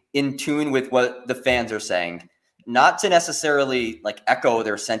be in tune with what the fans are saying, not to necessarily like echo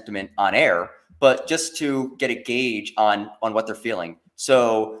their sentiment on air, but just to get a gauge on what they're feeling.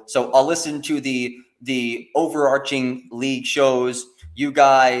 So I'll listen to the overarching league shows. You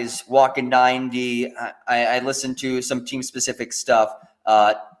guys walking 90. I listen to some team specific stuff.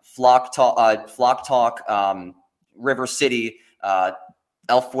 Flock Talk, River City,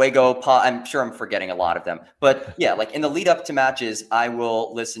 El Fuego. I'm sure I'm forgetting a lot of them, but yeah, like in the lead up to matches, I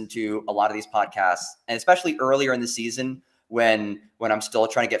will listen to a lot of these podcasts, and especially earlier in the season when I'm still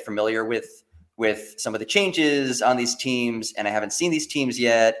trying to get familiar with some of the changes on these teams and I haven't seen these teams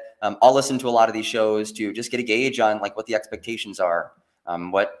yet. I'll listen to a lot of these shows to just get a gauge on like what the expectations are.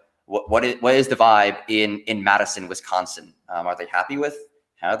 What is the vibe in Madison, Wisconsin? Are they happy with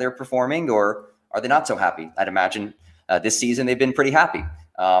how they're performing, or are they not so happy? I'd imagine this season they've been pretty happy.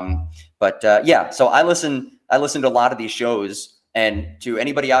 Yeah, so I listen to a lot of these shows, and to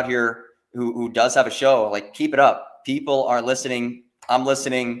anybody out here who does have a show, like, keep it up. People are listening. I'm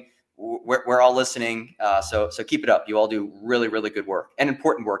listening. We're all listening. So keep it up. You all do really, really good work, and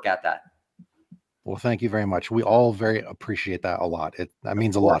important work at that. Well, thank you very much. We all very appreciate that a lot. That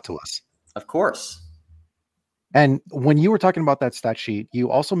means a lot to us. Of course. And when you were talking about that stat sheet,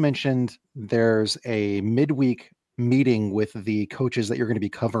 you also mentioned there's a midweek meeting with the coaches that you're going to be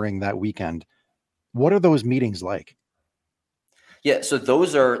covering that weekend. What are those meetings like? Yeah, so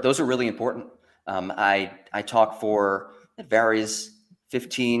those are really important. I talk for, it varies,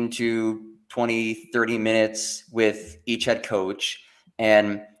 15 to 20, 30 minutes with each head coach,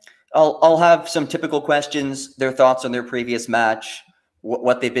 and I'll have some typical questions, their thoughts on their previous match,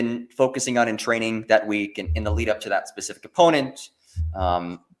 what they've been focusing on in training that week and in the lead up to that specific opponent,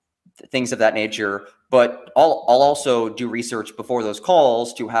 things of that nature. But I'll also do research before those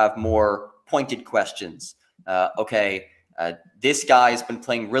calls to have more pointed questions. This guy's been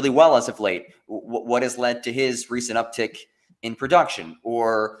playing really well as of late. What has led to his recent uptick in production?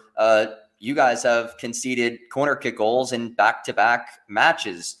 Or you guys have conceded corner kick goals in back-to-back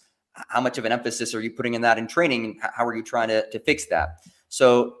matches. How much of an emphasis are you putting in that in training? How are you trying to fix that?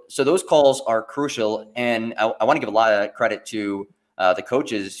 So those calls are crucial. And I want to give a lot of credit to the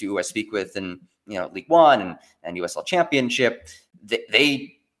coaches who I speak with in League One and USL Championship.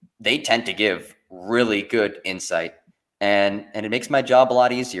 They tend to give really good insight, and it makes my job a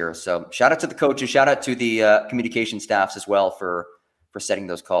lot easier. So shout out to the coaches, shout out to the communication staffs as well for setting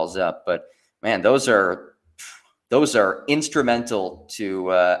those calls up. But man, those are instrumental to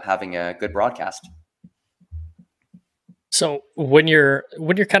having a good broadcast. So when you're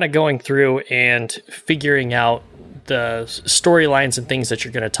kind of going through and figuring out the storylines and things that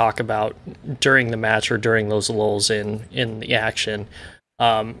you're going to talk about during the match or during those lulls in the action,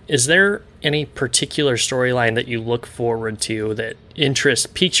 is there any particular storyline that you look forward to that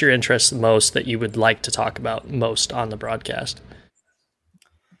piques your interest the most, that you would like to talk about most on the broadcast?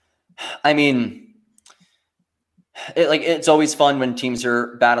 I mean, it's always fun when teams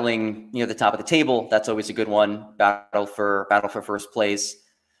are battling the top of the table. That's always a good one. Battle for first place.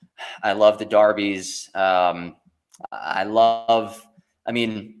 I love the derbies.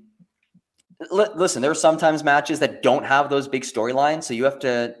 Listen, there are sometimes matches that don't have those big storylines, so you have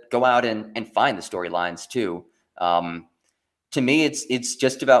to go out and find the storylines too. to me, it's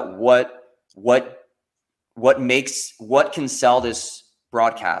just about what can sell this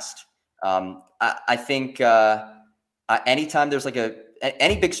broadcast. I think anytime there's like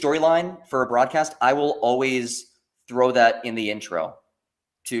any big storyline for a broadcast, I will always throw that in the intro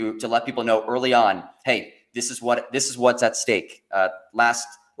to let people know early on, hey, this is what's at stake.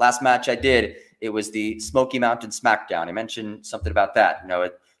 Last match I did, it was the Smoky Mountain SmackDown. I mentioned something about that.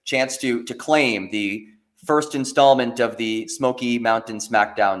 A chance to claim the first installment of the Smoky Mountain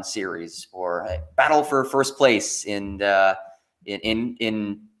SmackDown series, or a battle for first place in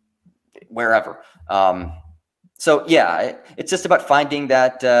wherever. So yeah, it's just about finding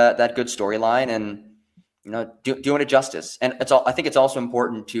that good storyline and doing it justice. And I think it's also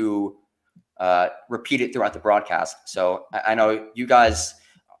important to repeat it throughout the broadcast. So I know you guys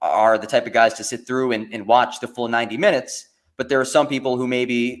are the type of guys to sit through and watch the full 90 minutes, but there are some people who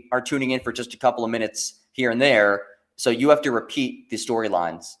maybe are tuning in for just a couple of minutes here and there. So you have to repeat the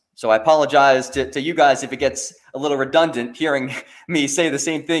storylines. So I apologize to you guys if it gets a little redundant hearing me say the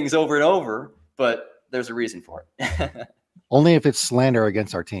same things over and over, but there's a reason for it. Only if it's slander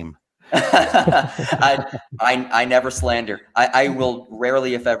against our team. I never slander. I will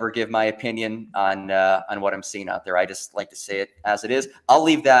rarely, if ever, give my opinion on what I'm seeing out there. I just like to say it as it is. I'll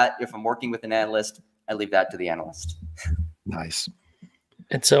leave that, if I'm working with an analyst, I leave that to the analyst. Nice.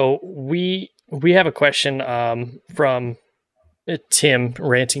 And so we have a question from Tim,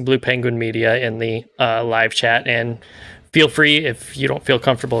 Ranting Blue Penguin Media, in the live chat, and feel free, if you don't feel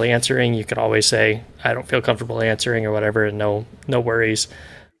comfortable answering, you can always say, I don't feel comfortable answering or whatever, and no worries.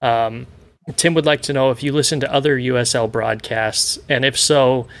 Tim would like to know if you listen to other USL broadcasts, and if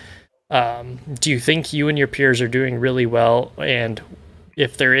so, do you think you and your peers are doing really well? And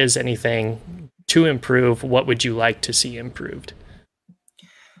if there is anything to improve, what would you like to see improved?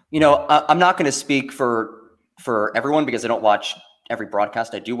 I'm not going to speak for everyone because I don't watch every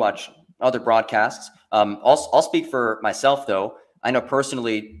broadcast. I do watch other broadcasts. I'll speak for myself, though. I know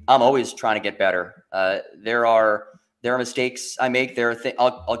personally, I'm always trying to get better. There are mistakes I make.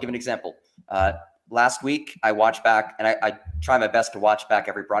 I'll give an example. Last week, I watched back, and I try my best to watch back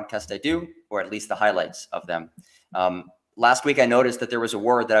every broadcast I do, or at least the highlights of them. Last week, I noticed that there was a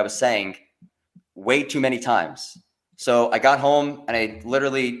word that I was saying way too many times. So I got home, and I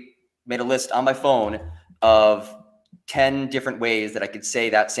literally made a list on my phone of 10 different ways that I could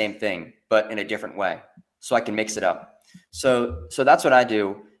say that same thing, but in a different way, so I can mix it up. So that's what I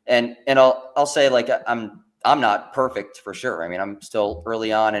do. And I'll say, like, I'm not perfect for sure. I mean, I'm still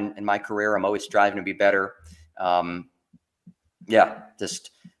early on in my career. I'm always striving to be better. I'm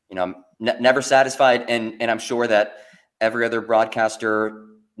never satisfied. And I'm sure that every other broadcaster,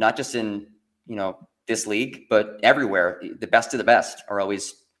 not just in, this league, but everywhere, the best of the best are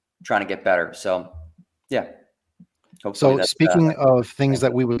always trying to get better. So, yeah. So speaking of things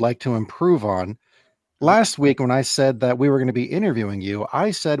that we would like to improve on, last week when I said that we were going to be interviewing you,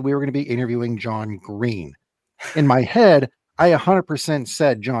 I said we were going to be interviewing Jon Green. In my head, I 100%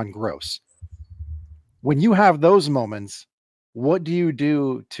 said Jon Gross. When you have those moments, what do you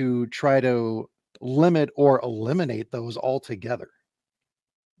do to try to limit or eliminate those altogether?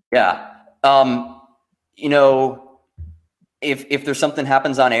 Yeah. If there's something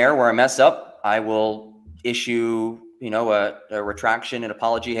happens on air where I mess up, I will issue, a retraction, an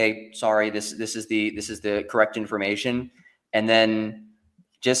apology. Hey, sorry, this is the correct information. And then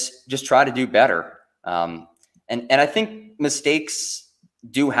just try to do better. And I think mistakes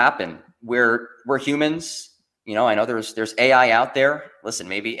do happen. We're humans. I know there's AI out there. Listen,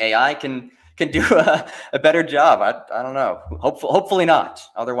 maybe AI can do a better job. I don't know. Hopefully not.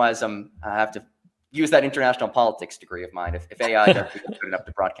 Otherwise, I have to use that international politics degree of mine if AI does become good enough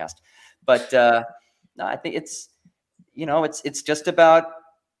to broadcast. But no, I think it's just about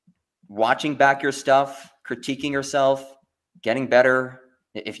watching back your stuff, critiquing yourself, getting better.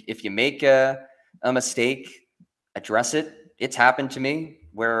 If you make a mistake, address it. It's happened to me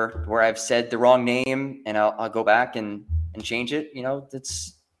where I've said the wrong name, and I'll go back and change it.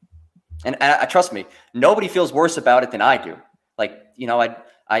 And trust me, nobody feels worse about it than I do. Like,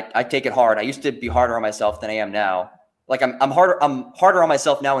 I take it hard. I used to be harder on myself than I am now. Like I'm harder on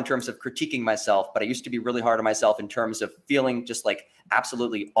myself now in terms of critiquing myself, but I used to be really hard on myself in terms of feeling just like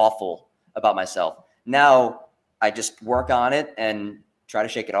absolutely awful about myself. Now I just work on it and try to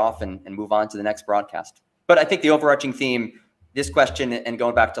shake it off and move on to the next broadcast. But I think the overarching theme, this question and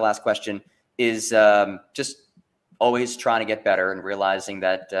going back to last question, is just always trying to get better and realizing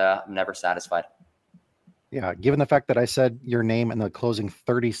that I'm never satisfied. Yeah, given the fact that I said your name in the closing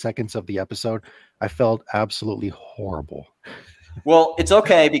 30 seconds of the episode, I felt absolutely horrible. Well, it's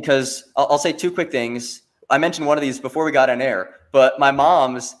okay because I'll say two quick things. I mentioned one of these before we got on air, but my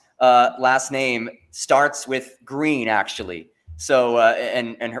mom's last name starts with Green, actually. So,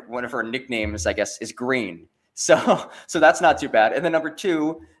 and one of her nicknames, I guess, is Green. So that's not too bad. And then number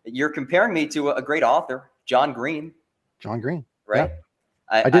two, you're comparing me to a great author, John Green. John Green, right?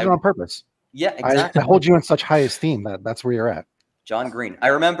 Yeah. I did it on purpose. Yeah, exactly. I hold you in such high esteem that's where you're at. John Green. I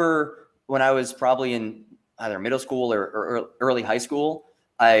remember when I was probably in either middle school or early high school,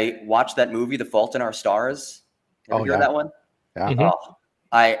 I watched that movie, The Fault in Our Stars. You ever hear that one? Yeah. Mm-hmm. Oh,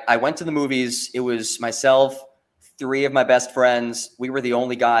 I went to the movies. It was myself, three of my best friends. We were the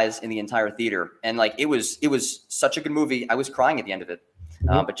only guys in the entire theater. And like, it was such a good movie. I was crying at the end of it.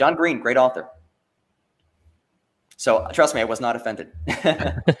 Mm-hmm. But John Green, great author. So trust me, I was not offended.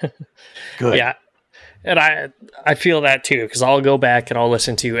 Good. Yeah. And I feel that too, because I'll go back and I'll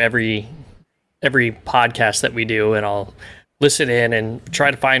listen to every podcast that we do, and I'll listen in and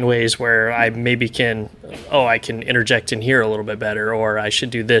try to find ways where I maybe I can interject in here a little bit better, or I should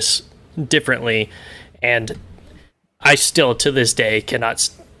do this differently. And I still, to this day, cannot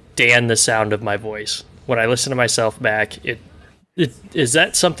stand the sound of my voice. When I listen to myself back, is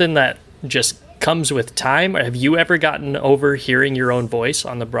that something that just comes with time? Or have you ever gotten over hearing your own voice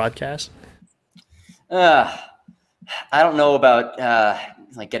on the broadcast? I don't know about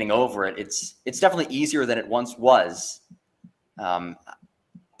like getting over it. It's definitely easier than it once was.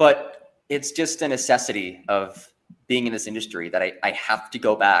 But it's just a necessity of being in this industry that I have to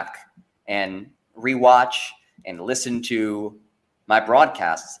go back and rewatch and listen to my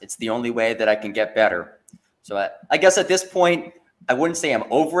broadcasts. It's the only way that I can get better. So I guess at this point, I wouldn't say I'm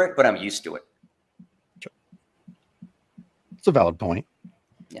over it, but I'm used to it. It's a valid point.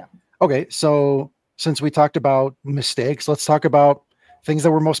 Yeah. Okay. So since we talked about mistakes, let's talk about things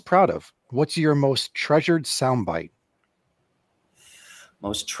that we're most proud of. What's your most treasured soundbite?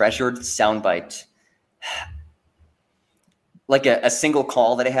 Most treasured soundbite. Like a single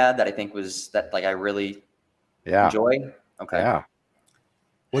call that I had that I think was that like I really enjoy. Okay. Yeah.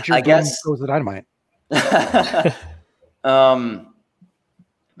 What's your goes the dynamite? That's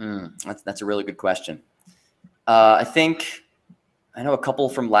a really good question. I think I know a couple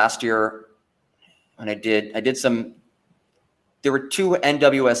from last year when I did some. There were two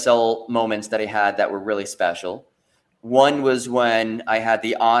NWSL moments that I had that were really special. One was when I had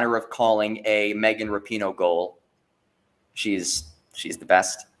the honor of calling a Megan Rapinoe goal. She's the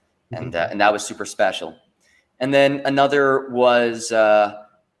best, and that was super special. And then another was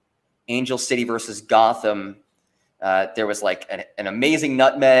Angel City versus Gotham. There was like an amazing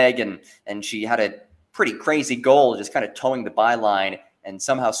nutmeg, and she had a pretty crazy goal, just kind of towing the byline, and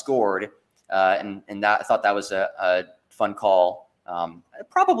somehow scored. And that I thought that was a fun call.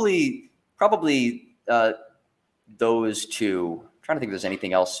 Probably those two. I'm trying to think if there's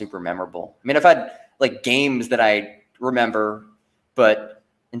anything else super memorable. I mean, I've had like games that I remember, but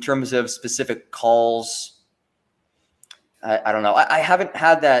in terms of specific calls, I don't know. I haven't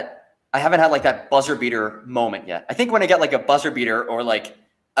had that. I haven't had like that buzzer beater moment yet. I think when I get like a buzzer beater or like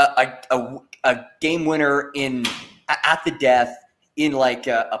a game winner at the death in like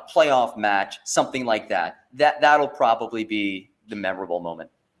a playoff match, something like that'll probably be the memorable moment.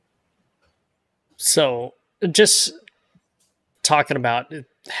 So just talking about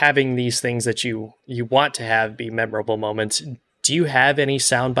having these things that you want to have be memorable moments, do you have any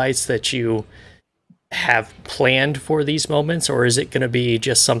sound bites that you have planned for these moments, or is it going to be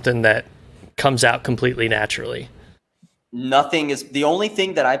just something that comes out completely naturally? Nothing is the only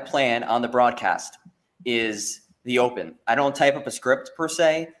thing that I plan on the broadcast is the open. I don't type up a script per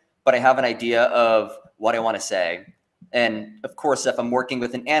se, but I have an idea of what I want to say. And of course, if I'm working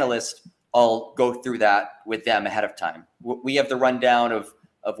with an analyst, I'll go through that with them ahead of time. We have the rundown of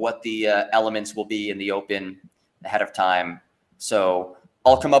what the elements will be in the open ahead of time. So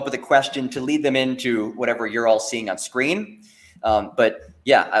I'll come up with a question to lead them into whatever you're all seeing on screen. But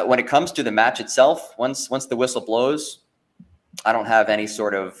yeah, when it comes to the match itself, once the whistle blows, I don't have any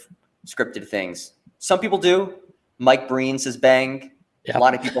sort of scripted things. Some people do. Mike Breen says bang. Yep. A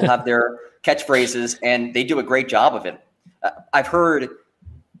lot of people have their catchphrases, and they do a great job of it. I've heard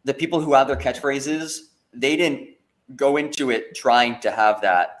the people who have their catchphrases, they didn't go into it trying to have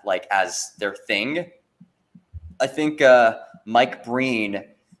that like as their thing. I think Mike Breen,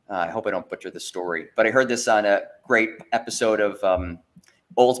 I hope I don't butcher the story, but I heard this on a great episode of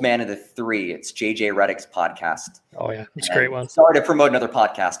Old Man of the Three. It's JJ Reddick's podcast. Oh yeah, it's a great one. Sorry to promote another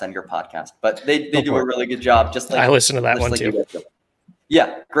podcast on your podcast, but they do a really good job. Just like I listen to that one too.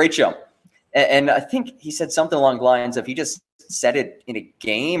 Yeah, great show. And I think he said something along the lines of he just said it in a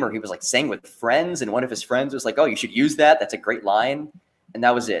game, or he was like saying with friends, and one of his friends was like, "Oh, you should use that. That's a great line." And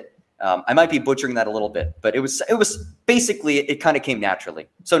that was it. I might be butchering that a little bit, but it was basically, it kind of came naturally.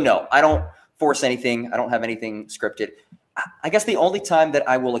 So no, I don't force anything. I don't have anything scripted. I guess the only time that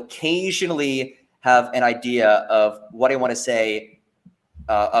I will occasionally have an idea of what I want to say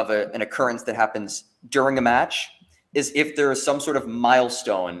of an occurrence that happens during a match is if there is some sort of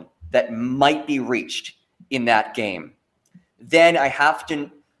milestone that might be reached in that game. Then I have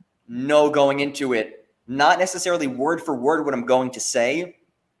to know going into it, not necessarily word for word what I'm going to say,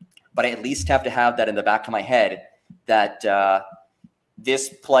 but I at least have to have that in the back of my head that this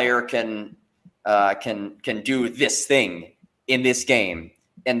player can do this thing in this game,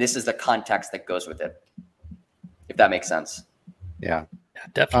 and this is the context that goes with it, if that makes sense. Yeah.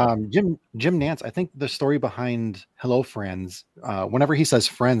 Definitely. Jim Nance, I think the story behind Hello Friends, whenever he says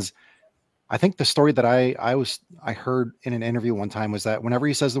friends, I think the story that I heard in an interview one time was that whenever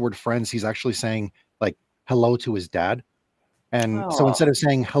he says the word friends, he's actually saying like hello to his dad. And so instead of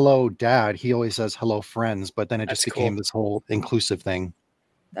saying hello dad, he always says hello friends, but then it just became this whole inclusive thing.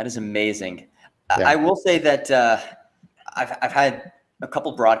 That is amazing. Yeah. I will say that I've had a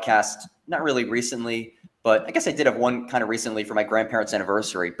couple broadcasts, not really recently, but I guess I did have one kind of recently for my grandparents'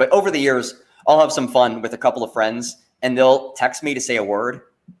 anniversary. But over the years, I'll have some fun with a couple of friends, and they'll text me to say a word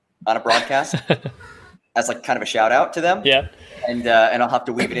on a broadcast as like kind of a shout out to them. Yeah. And I'll have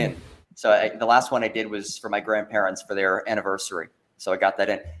to weave it in. So the last one I did was for my grandparents for their anniversary. So I got that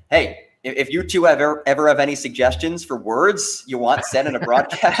in. Hey, if you two ever have any suggestions for words you want said in a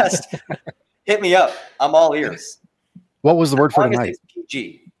broadcast, hit me up. I'm all ears. What was the word for tonight?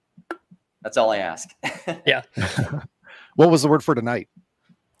 PG. That's all I ask. Yeah. What was the word for tonight?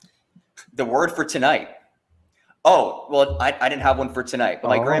 The word for tonight. Oh, well, I didn't have one for tonight, but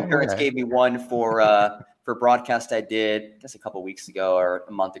my grandparents gave me one for broadcast I did, I guess a couple weeks ago or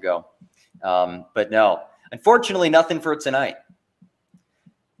a month ago. But no, unfortunately, nothing for tonight.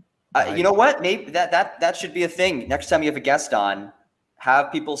 You know what? Maybe that should be a thing. Next time you have a guest on,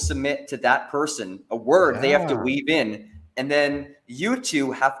 have people submit to that person a word they have to weave in, and then you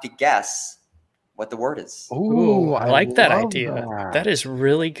two have to guess what the word is. Ooh, I like that idea. That is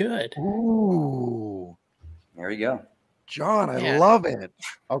really good. Ooh. There you go. Jon, I love it.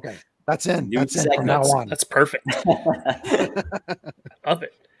 Okay. That's in. That's in from now on. That's perfect. Love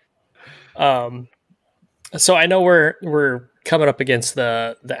it. So I know we're coming up against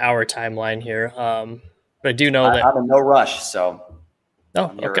the hour timeline here. But I do know that I'm in no rush, so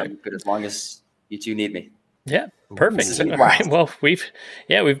okay. Good as long as you two need me. Yeah, perfect. All right. Well, we've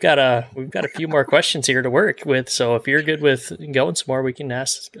got a few more questions here to work with. So if you're good with going some more, we can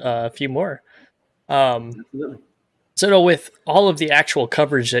ask a few more. Absolutely. So with all of the actual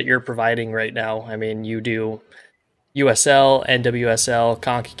coverage that you're providing right now, I mean, you do USL, NWSL,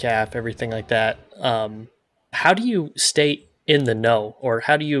 CONCACAF, everything like that. How do you stay in the know, or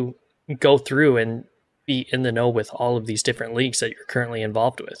how do you go through and be in the know with all of these different leagues that you're currently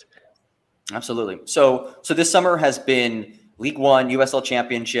involved with? Absolutely. So this summer has been League One, USL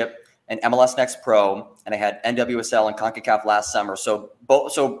Championship, and MLS Next Pro, and I had NWSL and CONCACAF last summer. So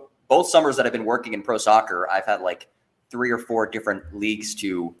both summers that I've been working in pro soccer, I've had like 3 or 4 different leagues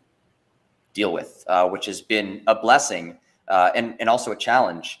to deal with, which has been a blessing and also a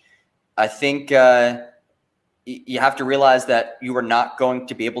challenge. I think you have to realize that you are not going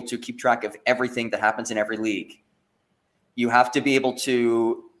to be able to keep track of everything that happens in every league. You have to be able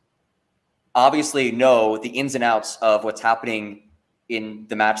to obviously know the ins and outs of what's happening in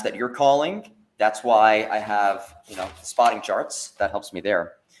the match that you're calling. That's why I have, spotting charts. That helps me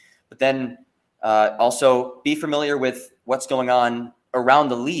there. But then also be familiar with what's going on around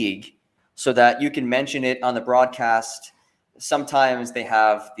the league so that you can mention it on the broadcast. Sometimes they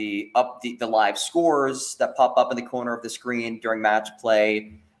have the live scores that pop up in the corner of the screen during match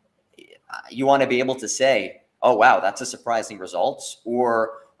play. You want to be able to say, oh, wow, that's a surprising result.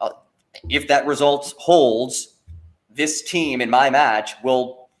 Or if that result holds, this team in my match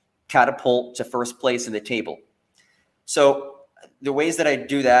will catapult to first place in the table. So the ways that I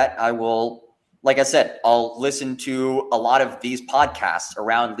do that, I will, like I said, I'll listen to a lot of these podcasts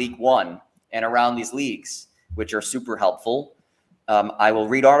around League One and around these leagues, which are super helpful. I will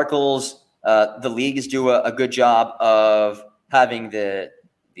read articles. The leagues do a good job of having the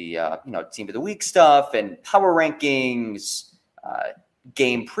team of the week stuff and power rankings,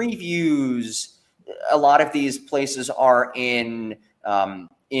 game previews. A lot of these places are in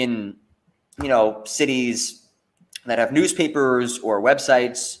cities that have newspapers or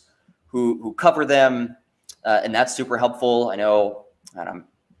websites who cover them, and that's super helpful. I know, and I'm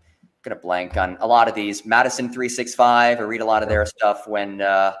gonna blank on a lot of these. Madison 365. I read a lot of their stuff when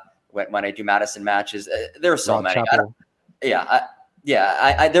I do Madison matches. There's so many.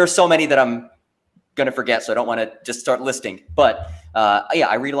 Yeah, there's so many that I'm going to forget, so I don't want to just start listing. But yeah,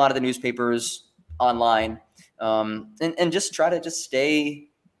 I read a lot of the newspapers online, and just try to just stay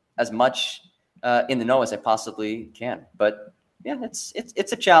as much in the know as I possibly can. But yeah,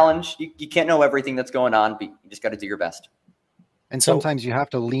 it's a challenge. You can't know everything that's going on, but you just got to do your best. And sometimes you have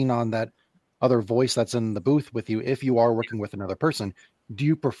to lean on that other voice that's in the booth with you if you are working with another person. Do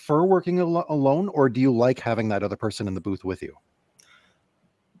you prefer working alone, or do you like having that other person in the booth with you?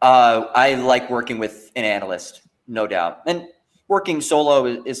 I like working with an analyst, no doubt. And working solo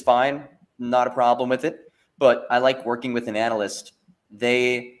is fine, not a problem with it. But I like working with an analyst.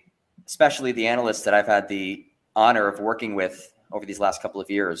 Especially the analysts that I've had the honor of working with over these last couple of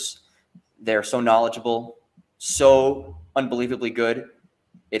years, they're so knowledgeable, so unbelievably good.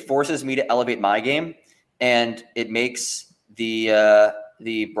 It forces me to elevate my game, and it makes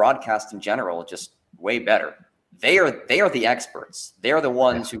the broadcast in general just way better. They are the experts. They are the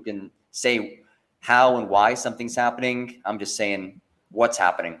ones who can say how and why something's happening. I'm just saying what's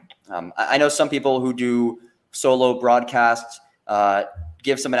happening. I know some people who do solo broadcasts,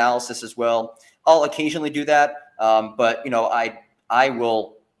 give some analysis as well. I'll occasionally do that, but I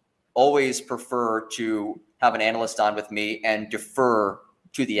will always prefer to have an analyst on with me and defer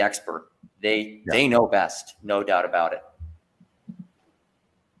to the expert. They know best, no doubt about it.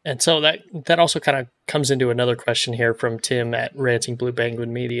 And so that also kind of comes into another question here from Tim at Ranting Blue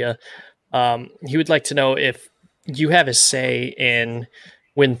Penguin Media. He would like to know if you have a say in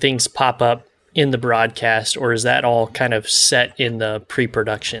when things pop up in the broadcast, or is that all kind of set in the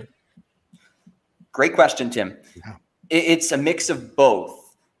pre-production? Great question, Tim. Yeah. It's a mix of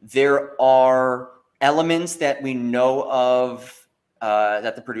both. There are elements that we know of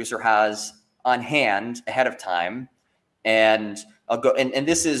that the producer has on hand ahead of time. And I'll go, and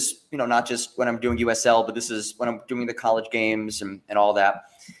this is, not just when I'm doing USL, but this is when I'm doing the college games and all that.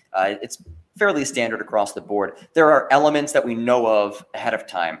 It's fairly standard across the board. There are elements that we know of ahead of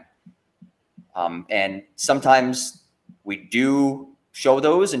time. And sometimes we do show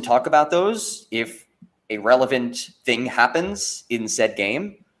those and talk about those if a relevant thing happens in said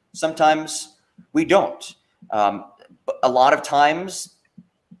game. Sometimes we don't. But a lot of times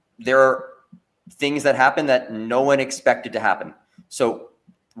there are things that happen that no one expected to happen. So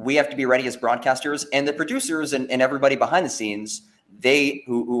we have to be ready as broadcasters, and the producers and everybody behind the scenes,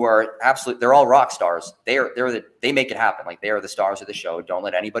 who are they're all rock stars. They make it happen. Like, they are the stars of the show. Don't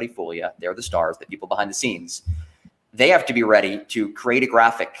let anybody fool you. They're the stars, the people behind the scenes. They have to be ready to create a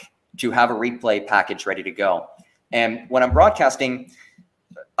graphic, to have a replay package ready to go. And when I'm broadcasting,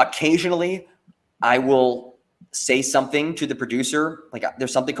 occasionally I will say something to the producer. Like,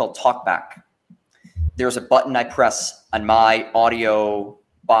 there's something called talkback. There's a button I press on my audio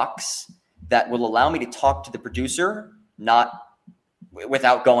box that will allow me to talk to the producer, not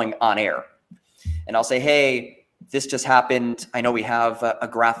without going on air. And I'll say, hey, this just happened. I know we have a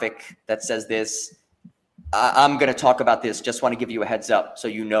graphic that says this. I'm going to talk about this. Just want to give you a heads up so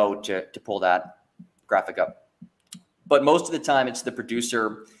you know to pull that graphic up. But most of the time, it's the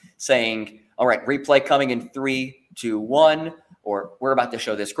producer saying, all right, replay coming in 3, 2, 1, or we're about to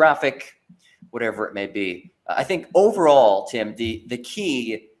show this graphic, whatever it may be. I think overall, Tim, the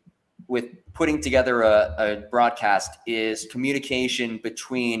key with putting together a broadcast is communication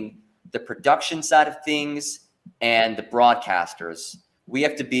between the production side of things and the broadcasters. We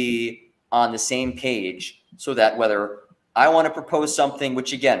have to be on the same page so that whether I want to propose something,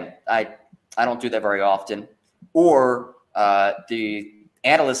 which again, I don't do that very often, or the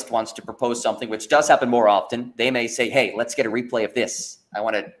analyst wants to propose something, which does happen more often. They may say, hey, let's get a replay of this. I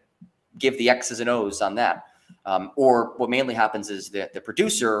want to give the X's and O's on that. Or what mainly happens is the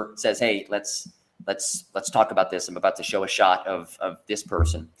producer says, hey, let's talk about this. I'm about to show a shot of this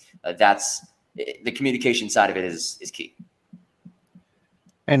person. That's the communication side of it is key.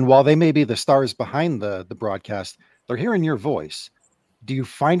 And while they may be the stars behind the broadcast, they're hearing your voice. Do you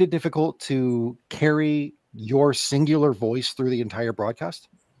find it difficult to carry your singular voice through the entire broadcast?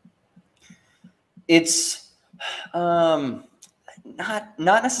 It's not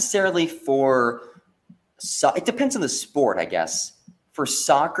necessarily for. It depends on the sport, I guess. For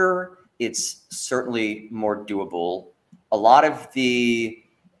soccer, it's certainly more doable. A lot of the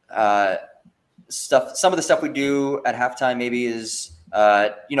stuff, some of the stuff we do at halftime maybe is,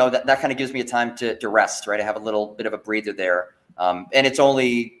 that kind of gives me a time to rest, right? I have a little bit of a breather there. And it's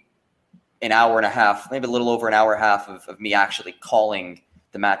only an hour and a half, maybe a little over an hour and a half of me actually calling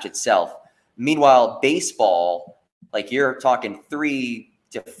the match itself. Meanwhile, baseball, like, you're talking 3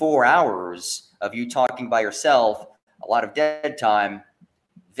 to 4 hours of you talking by yourself, a lot of dead time.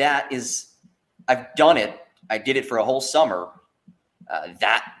 I've done it. I did it for a whole summer.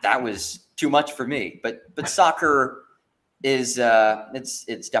 that was too much for me. But soccer is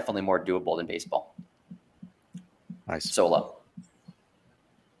it's definitely more doable than baseball. Nice. Solo.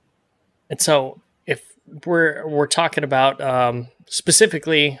 And so if we're talking about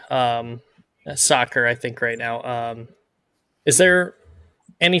specifically soccer, I think right now, is there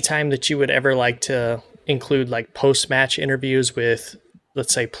any time that you would ever like to include like post-match interviews with,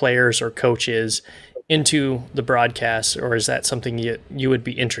 let's say, players or coaches into the broadcast, or is that something you would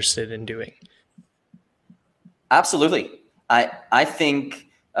be interested in doing? Absolutely. I think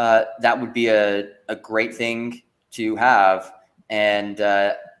that would be a great thing to have. And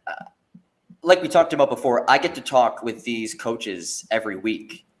like we talked about before, I get to talk with these coaches every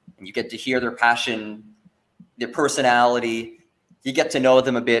week, and you get to hear their passion, their personality. You get to know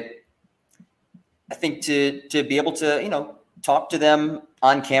them a bit. I think to be able to, talk to them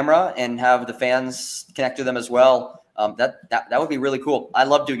on camera and have the fans connect to them as well, that would be really cool. I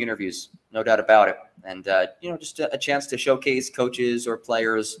love doing interviews, no doubt about it. And, just a chance to showcase coaches or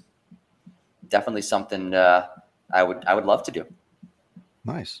players. Definitely something I would love to do.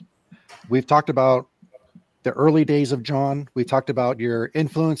 Nice. We've talked about the early days of Jon. We talked about your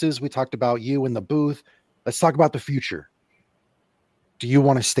influences. We talked about you in the booth. Let's talk about the future. Do you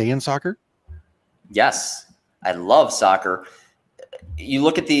want to stay in soccer? Yes, I love soccer. You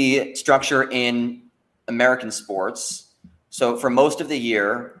look at the structure in American sports. So for most of the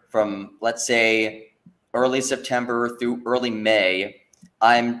year, from let's say early September through early May,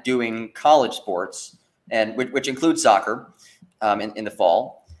 I'm doing college sports, and which includes soccer in the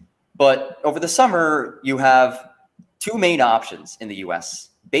fall. But over the summer, you have two main options in the U.S.,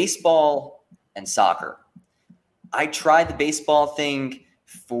 baseball and soccer. I tried the baseball thing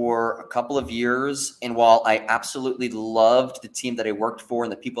for a couple of years, and while I absolutely loved the team that I worked for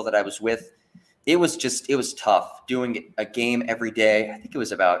and the people that I was with, it was tough doing a game every day. I think it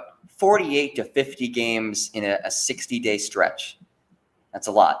was about 48 to 50 games in a 60-day stretch. That's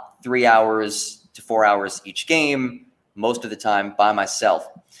a lot. 3 hours to 4 hours each game, most of the time by myself.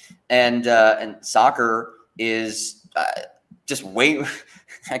 And soccer is just way,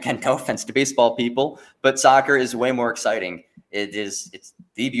 again, no offense to baseball people, but soccer is way more exciting. It's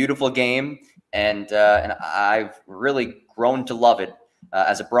the beautiful game, and I've really grown to love it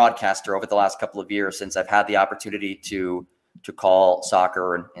as a broadcaster over the last couple of years since I've had the opportunity to call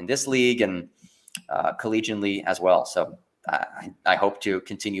soccer in this league and collegiately as well. So I hope to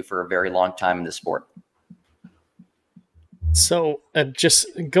continue for a very long time in this sport. So just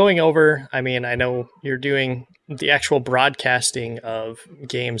going over, I mean, I know you're doing the actual broadcasting of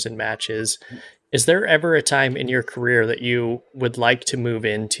games and matches. Is there ever a time in your career that you would like to move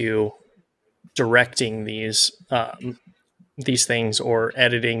into directing these things or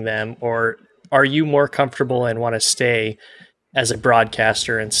editing them, or are you more comfortable and want to stay as a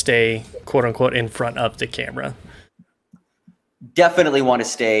broadcaster and stay quote unquote in front of the camera? Definitely want to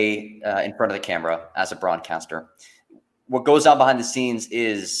stay in front of the camera as a broadcaster. What goes on behind the scenes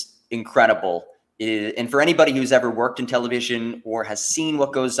is incredible. And for anybody who's ever worked in television or has seen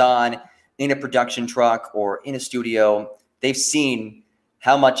what goes on in a production truck or in a studio, they've seen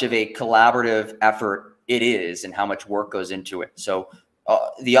how much of a collaborative effort it is and how much work goes into it. So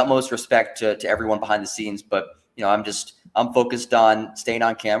the utmost respect to everyone behind the scenes, but I'm focused on staying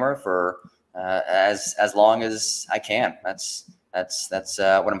on camera for as long as I can. That's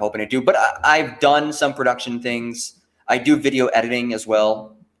what I'm hoping to do. But I've done some production things. I do video editing as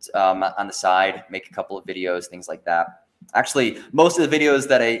well on the side, make a couple of videos, things like that. Actually, most of the videos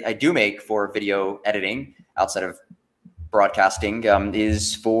that I do make for video editing outside of broadcasting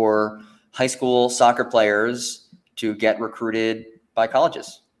is for high school soccer players to get recruited by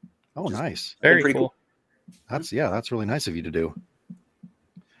colleges. Oh, nice. Very cool. That's really nice of you to do.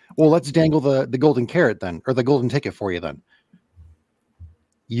 Well, let's dangle the golden carrot then, or the golden ticket for you then.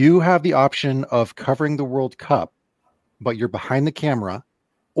 You have the option of covering the World Cup, but you're behind the camera,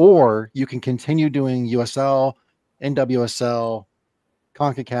 or you can continue doing USL, NWSL,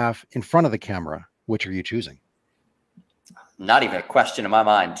 CONCACAF in front of the camera. Which are you choosing? Not even a question in my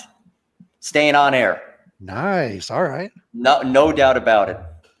mind. Staying on air. Nice. All right. No doubt about it.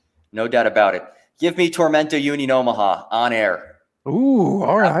 No doubt about it. Give me Tormento Union Omaha on air. Ooh,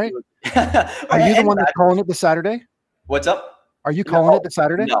 all right. Are you the one that's calling it this Saturday? What's up? Are you calling it this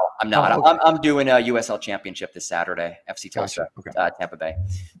Saturday? No, I'm not. Oh, okay. I'm doing a USL Championship this Saturday, FC Tulsa, Gotcha. Okay. Tampa Bay.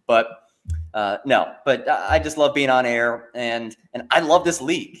 But no, but I just love being on air, and I love this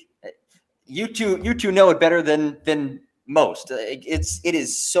league. You two know it better than most. It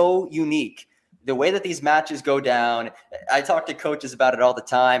is so unique. The way that these matches go down, I talk to coaches about it all the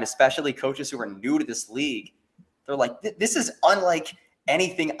time, especially coaches who are new to this league. They're like, this is unlike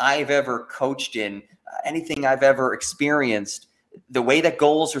anything I've ever coached in, anything I've ever experienced. The way that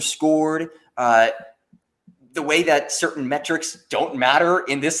goals are scored, the way that certain metrics don't matter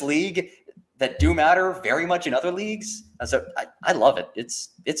in this league that do matter very much in other leagues. So I love it.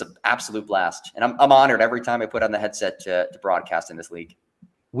 It's an absolute blast. And I'm honored every time I put on the headset to broadcast in this league.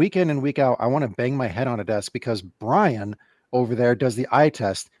 Week in and week out, I want to bang my head on a desk because Bryan over there does the eye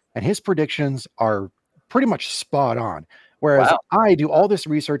test and his predictions are pretty much spot on. Whereas I do all this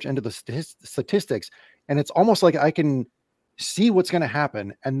research into the statistics and it's almost like I can see what's going to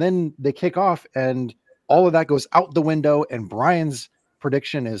happen. And then they kick off and all of that goes out the window and Bryan's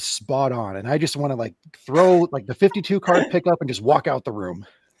prediction is spot on. And I just want to like throw like the 52 card pickup and just walk out the room.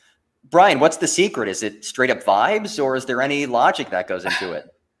 Bryan, what's the secret? Is it straight up vibes or is there any logic that goes into it?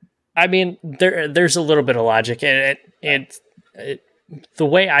 I mean, there's a little bit of logic, and the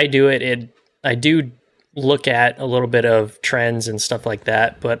way I do it, I do look at a little bit of trends and stuff like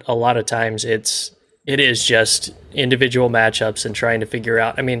that, but a lot of times it is just individual matchups and trying to figure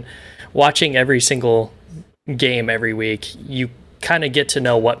out. I mean, watching every single game every week, you kind of get to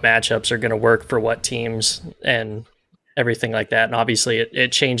know what matchups are going to work for what teams and everything like that. And obviously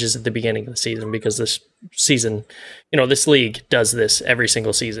it changes at the beginning of the season because this season, this league does this every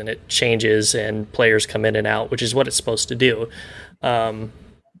single season. It changes and players come in and out, which is what it's supposed to do.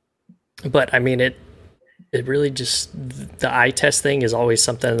 But I mean, it really just, the eye test thing is always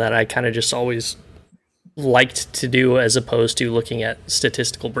something that I kind of just always liked to do as opposed to looking at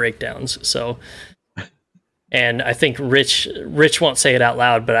statistical breakdowns. So, and I think Rich won't say it out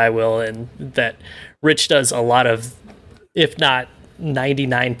loud, but I will. And that Rich does a lot of, if not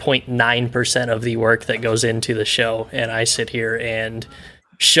 99.9% of the work that goes into the show. And I sit here and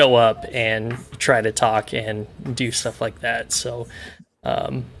show up and try to talk and do stuff like that. So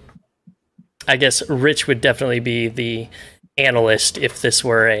I guess Rich would definitely be the analyst if this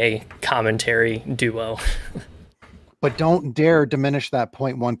were a commentary duo. But don't dare diminish that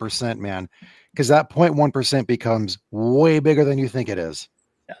 0.1%, man, because that 0.1% becomes way bigger than you think it is.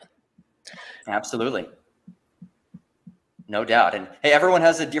 Yeah, absolutely. No doubt. And hey, everyone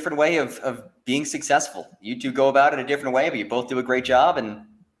has a different way of being successful. You two go about it a different way, but you both do a great job, and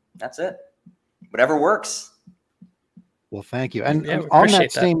that's it. Whatever works. Well, thank you. And yeah, on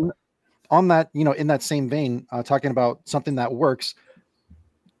that same, in that same vein, talking about something that works,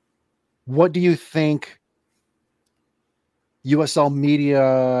 what do you think USL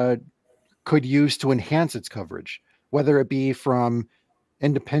media could use to enhance its coverage, whether it be from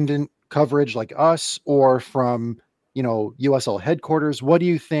independent coverage like us or from USL headquarters? What do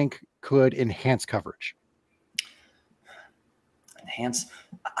you think could enhance coverage?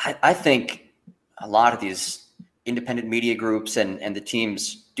 I think a lot of these independent media groups and the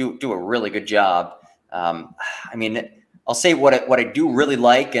teams do a really good job. I mean, I'll say what I do really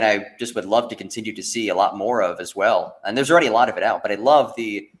like, and I just would love to continue to see a lot more of as well. And there's already a lot of it out, but I love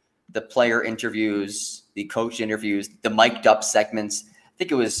the player interviews, the coach interviews, the mic'd up segments. I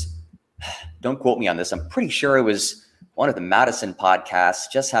think it was, don't quote me on this, I'm pretty sure it was one of the Madison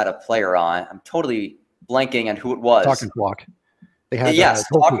podcasts just had a player on. I'm totally blanking on who it was. Talking Clock. They had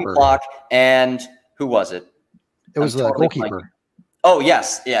Talking Clock, and who was it? It was the goalkeeper. Oh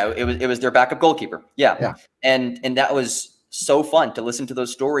yes, yeah. It was their backup goalkeeper. Yeah. And that was so fun to listen to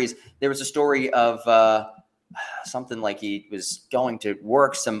those stories. There was a story of something like he was going to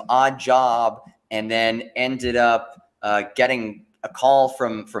work some odd job and then ended up getting a call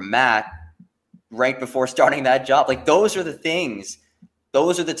from Matt right before starting that job. Like those are the things.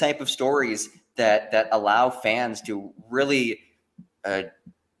 Those are the type of stories that allow fans to really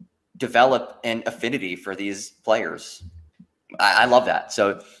develop an affinity for these players. I love that.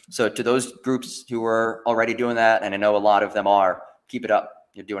 So to those groups who are already doing that, and I know a lot of them are, keep it up.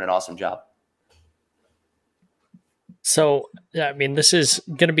 You're doing an awesome job. So, I mean, this is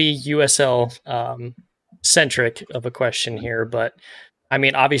going to be USL centric of a question here, but I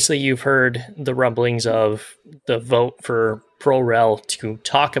mean, obviously you've heard the rumblings of the vote for ProRel to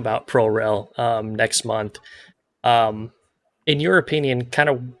talk about ProRel next month. In your opinion, kind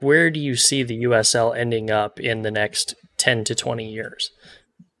of where do you see the USL ending up in the next 10 to 20 years?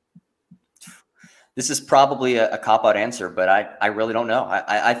 This is probably a cop-out answer, but I really don't know.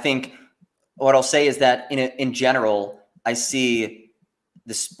 I think what I'll say is that in general, I see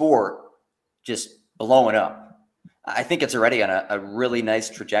the sport just blowing up. I think it's already on a really nice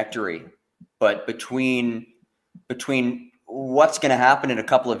trajectory, but between what's going to happen in a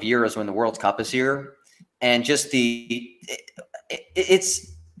couple of years when the World Cup is here and just it's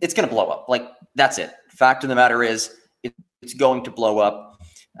going to blow up. Like that's it. Fact of the matter is it's going to blow up.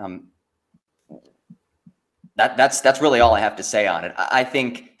 That's really all I have to say on it. I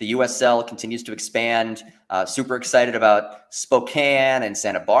think the USL continues to expand. Super excited about Spokane and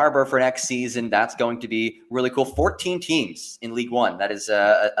Santa Barbara for next season. That's going to be really cool. 14 teams in League One. That is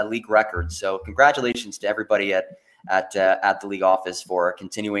a league record. So congratulations to everybody at the league office for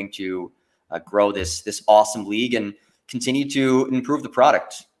continuing to grow this awesome league and continue to improve the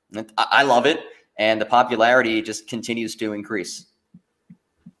product. I love it, and the popularity just continues to increase.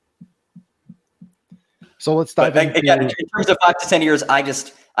 So let's dive in. Again, in terms of 5 to 10 years, I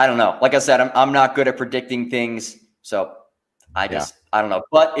don't know. Like I said, I'm not good at predicting things, so I don't know.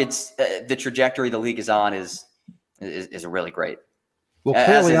 But it's the trajectory the league is on is really great. Well,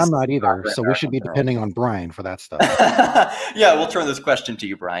 clearly I'm not either, so we should be depending on Bryan for that stuff. Yeah, we'll turn this question to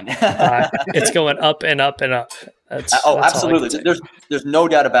you, Bryan. It's going up and up and up. That's absolutely. There's no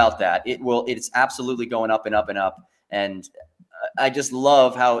doubt about that. It's absolutely going up and up and up. And I just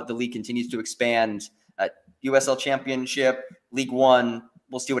love how the league continues to expand. USL Championship, League One.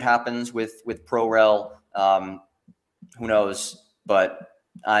 We'll see what happens with ProRel. Who knows? But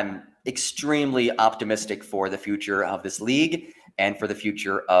I'm extremely optimistic for the future of this league and for the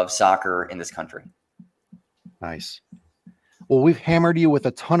future of soccer in this country. Nice. Well, we've hammered you with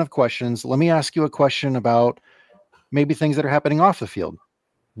a ton of questions. Let me ask you a question about maybe things that are happening off the field.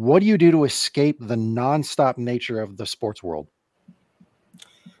 What do you do to escape the nonstop nature of the sports world?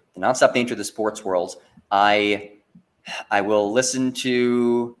 The nonstop nature of the sports world. I will listen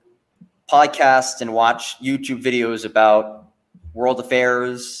to podcasts and watch YouTube videos about world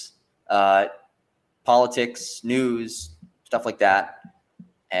affairs, politics, news, stuff like that,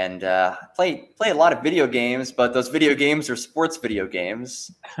 and play a lot of video games. But those video games are sports video games,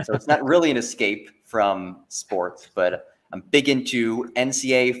 so it's not really an escape from sports. But I'm big into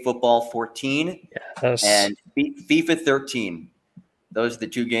NCAA football 14 and FIFA 13. Those are the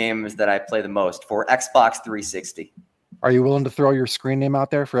 2 games that I play the most for Xbox 360. Are you willing to throw your screen name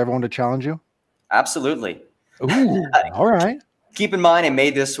out there for everyone to challenge you? Absolutely. Ooh, all right. Keep in mind, I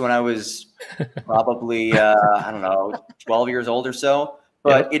made this when I was probably, 12 years old or so.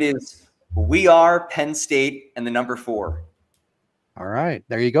 But It is We Are Penn State and the number 4. All right.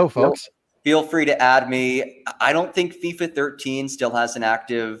 There you go, folks. Feel free to add me. I don't think FIFA 13 still has an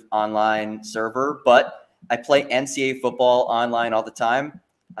active online server, but I play NCAA football online all the time.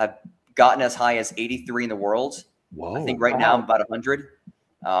 I've gotten as high as 83 in the world. Whoa, I think right now I'm about 100.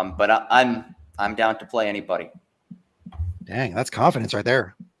 But I'm down to play anybody. Dang, that's confidence right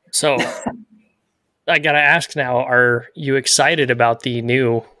there. So I got to ask now, are you excited about the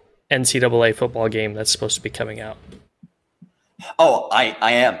new NCAA football game that's supposed to be coming out? Oh, I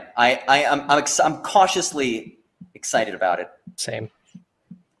am. I'm cautiously excited about it. Same.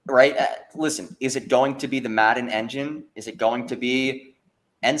 Right? Listen, is it going to be the Madden engine? Is it going to be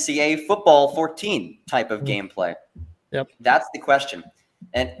NCAA football 14 type of gameplay? Yep. That's the question.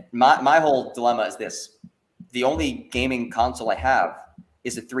 And my whole dilemma is this. The only gaming console I have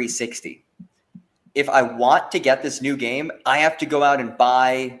is a 360. If I want to get this new game, I have to go out and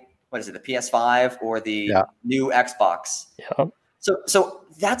buy, the PS5 or the new Xbox. Yeah. So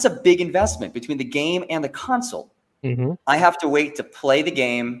that's a big investment between the game and the console. Mm-hmm. I have to wait to play the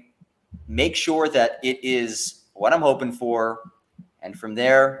game, make sure that it is what I'm hoping for, and from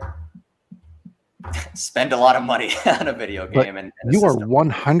there, spend a lot of money on a video game. And you are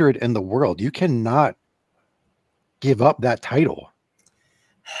 100 in the world. You cannot give up that title.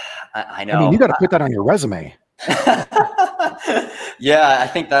 I know. I mean, you got to put that on your resume. Yeah, I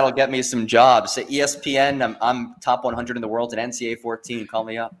think that'll get me some jobs. At ESPN, I'm top 100 in the world in NCAA 14. Call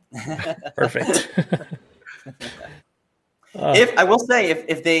me up. Perfect. If I will say,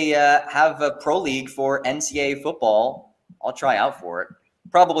 if they have a pro league for NCAA football, I'll try out for it.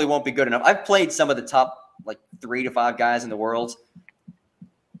 Probably won't be good enough. I've played some of the top 3 to 5 guys in the world.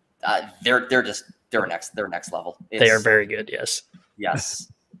 They're next level. They are very good. Yes.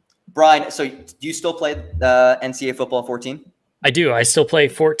 Yes. Bryan, so do you still play NCAA football 14? I do. I still play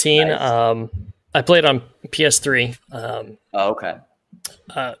 14. Nice. I played on PS3. Okay.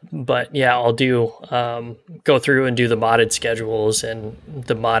 But yeah, I'll do go through and do the modded schedules and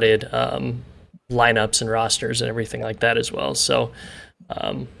the modded lineups and rosters and everything like that as well. So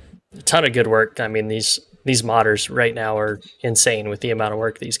a ton of good work. I mean, these modders right now are insane with the amount of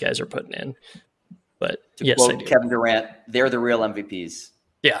work these guys are putting in. But yes, I do. Kevin Durant, they're the real MVPs.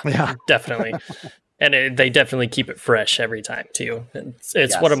 Yeah, definitely. And they definitely keep it fresh every time too.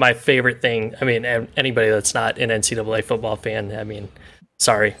 It's one of my favorite things. I mean, anybody that's not an NCAA football fan, I mean,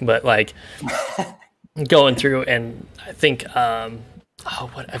 sorry, but going through, and I think I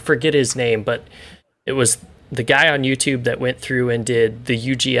forget his name, but it was the guy on YouTube that went through and did the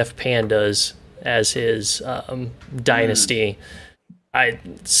UGF Pandas as his dynasty. I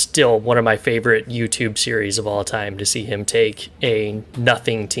still one of my favorite YouTube series of all time to see him take a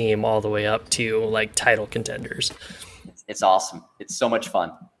nothing team all the way up to like title contenders. It's awesome. It's so much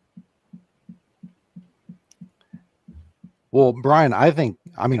fun. Well, Bryan,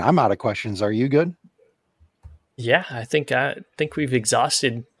 I'm out of questions. Are you good? Yeah, I think we've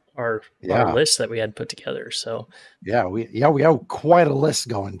exhausted our list that we had put together. So we have quite a list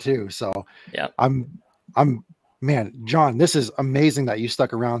going too. So yeah, man, Jon, this is amazing that you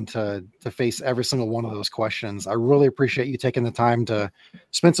stuck around to face every single one of those questions. I really appreciate you taking the time to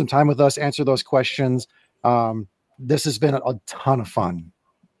spend some time with us, answer those questions. This has been a ton of fun.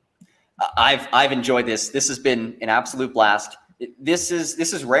 I've enjoyed this. This has been an absolute blast. This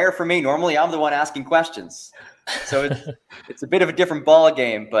is rare for me. Normally, I'm the one asking questions, so it's a bit of a different ball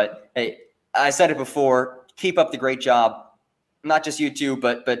game. But hey, I said it before. Keep up the great job. Not just you two,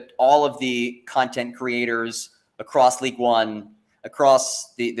 but all of the content creators across League One,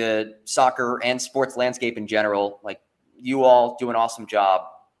 across the soccer and sports landscape in general. Like, you all do an awesome job.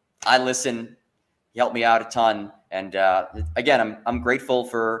 I listen. You help me out a ton. And again, I'm grateful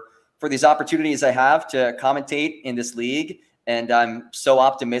for these opportunities I have to commentate in this league. And I'm so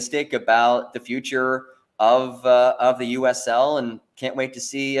optimistic about the future of the USL and can't wait to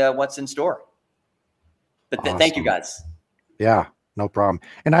see what's in store. But Awesome. Thank you guys. Yeah, no problem.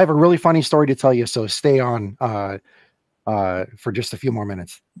 And I have a really funny story to tell you. So stay on for just a few more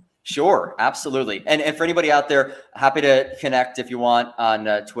minutes. Sure, absolutely. And for anybody out there, happy to connect if you want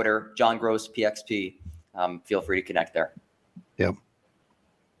on Twitter, Jon Gross PXP. Feel free to connect there. Yep.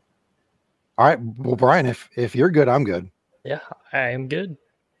 All right. Well, Bryan, if you're good, I'm good. Yeah, I am good.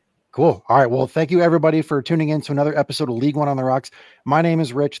 Cool. All right. Well, thank you everybody for tuning in to another episode of League One on the Rocks. My name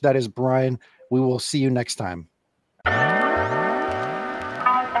is Rich. That is Bryan. We will see you next time.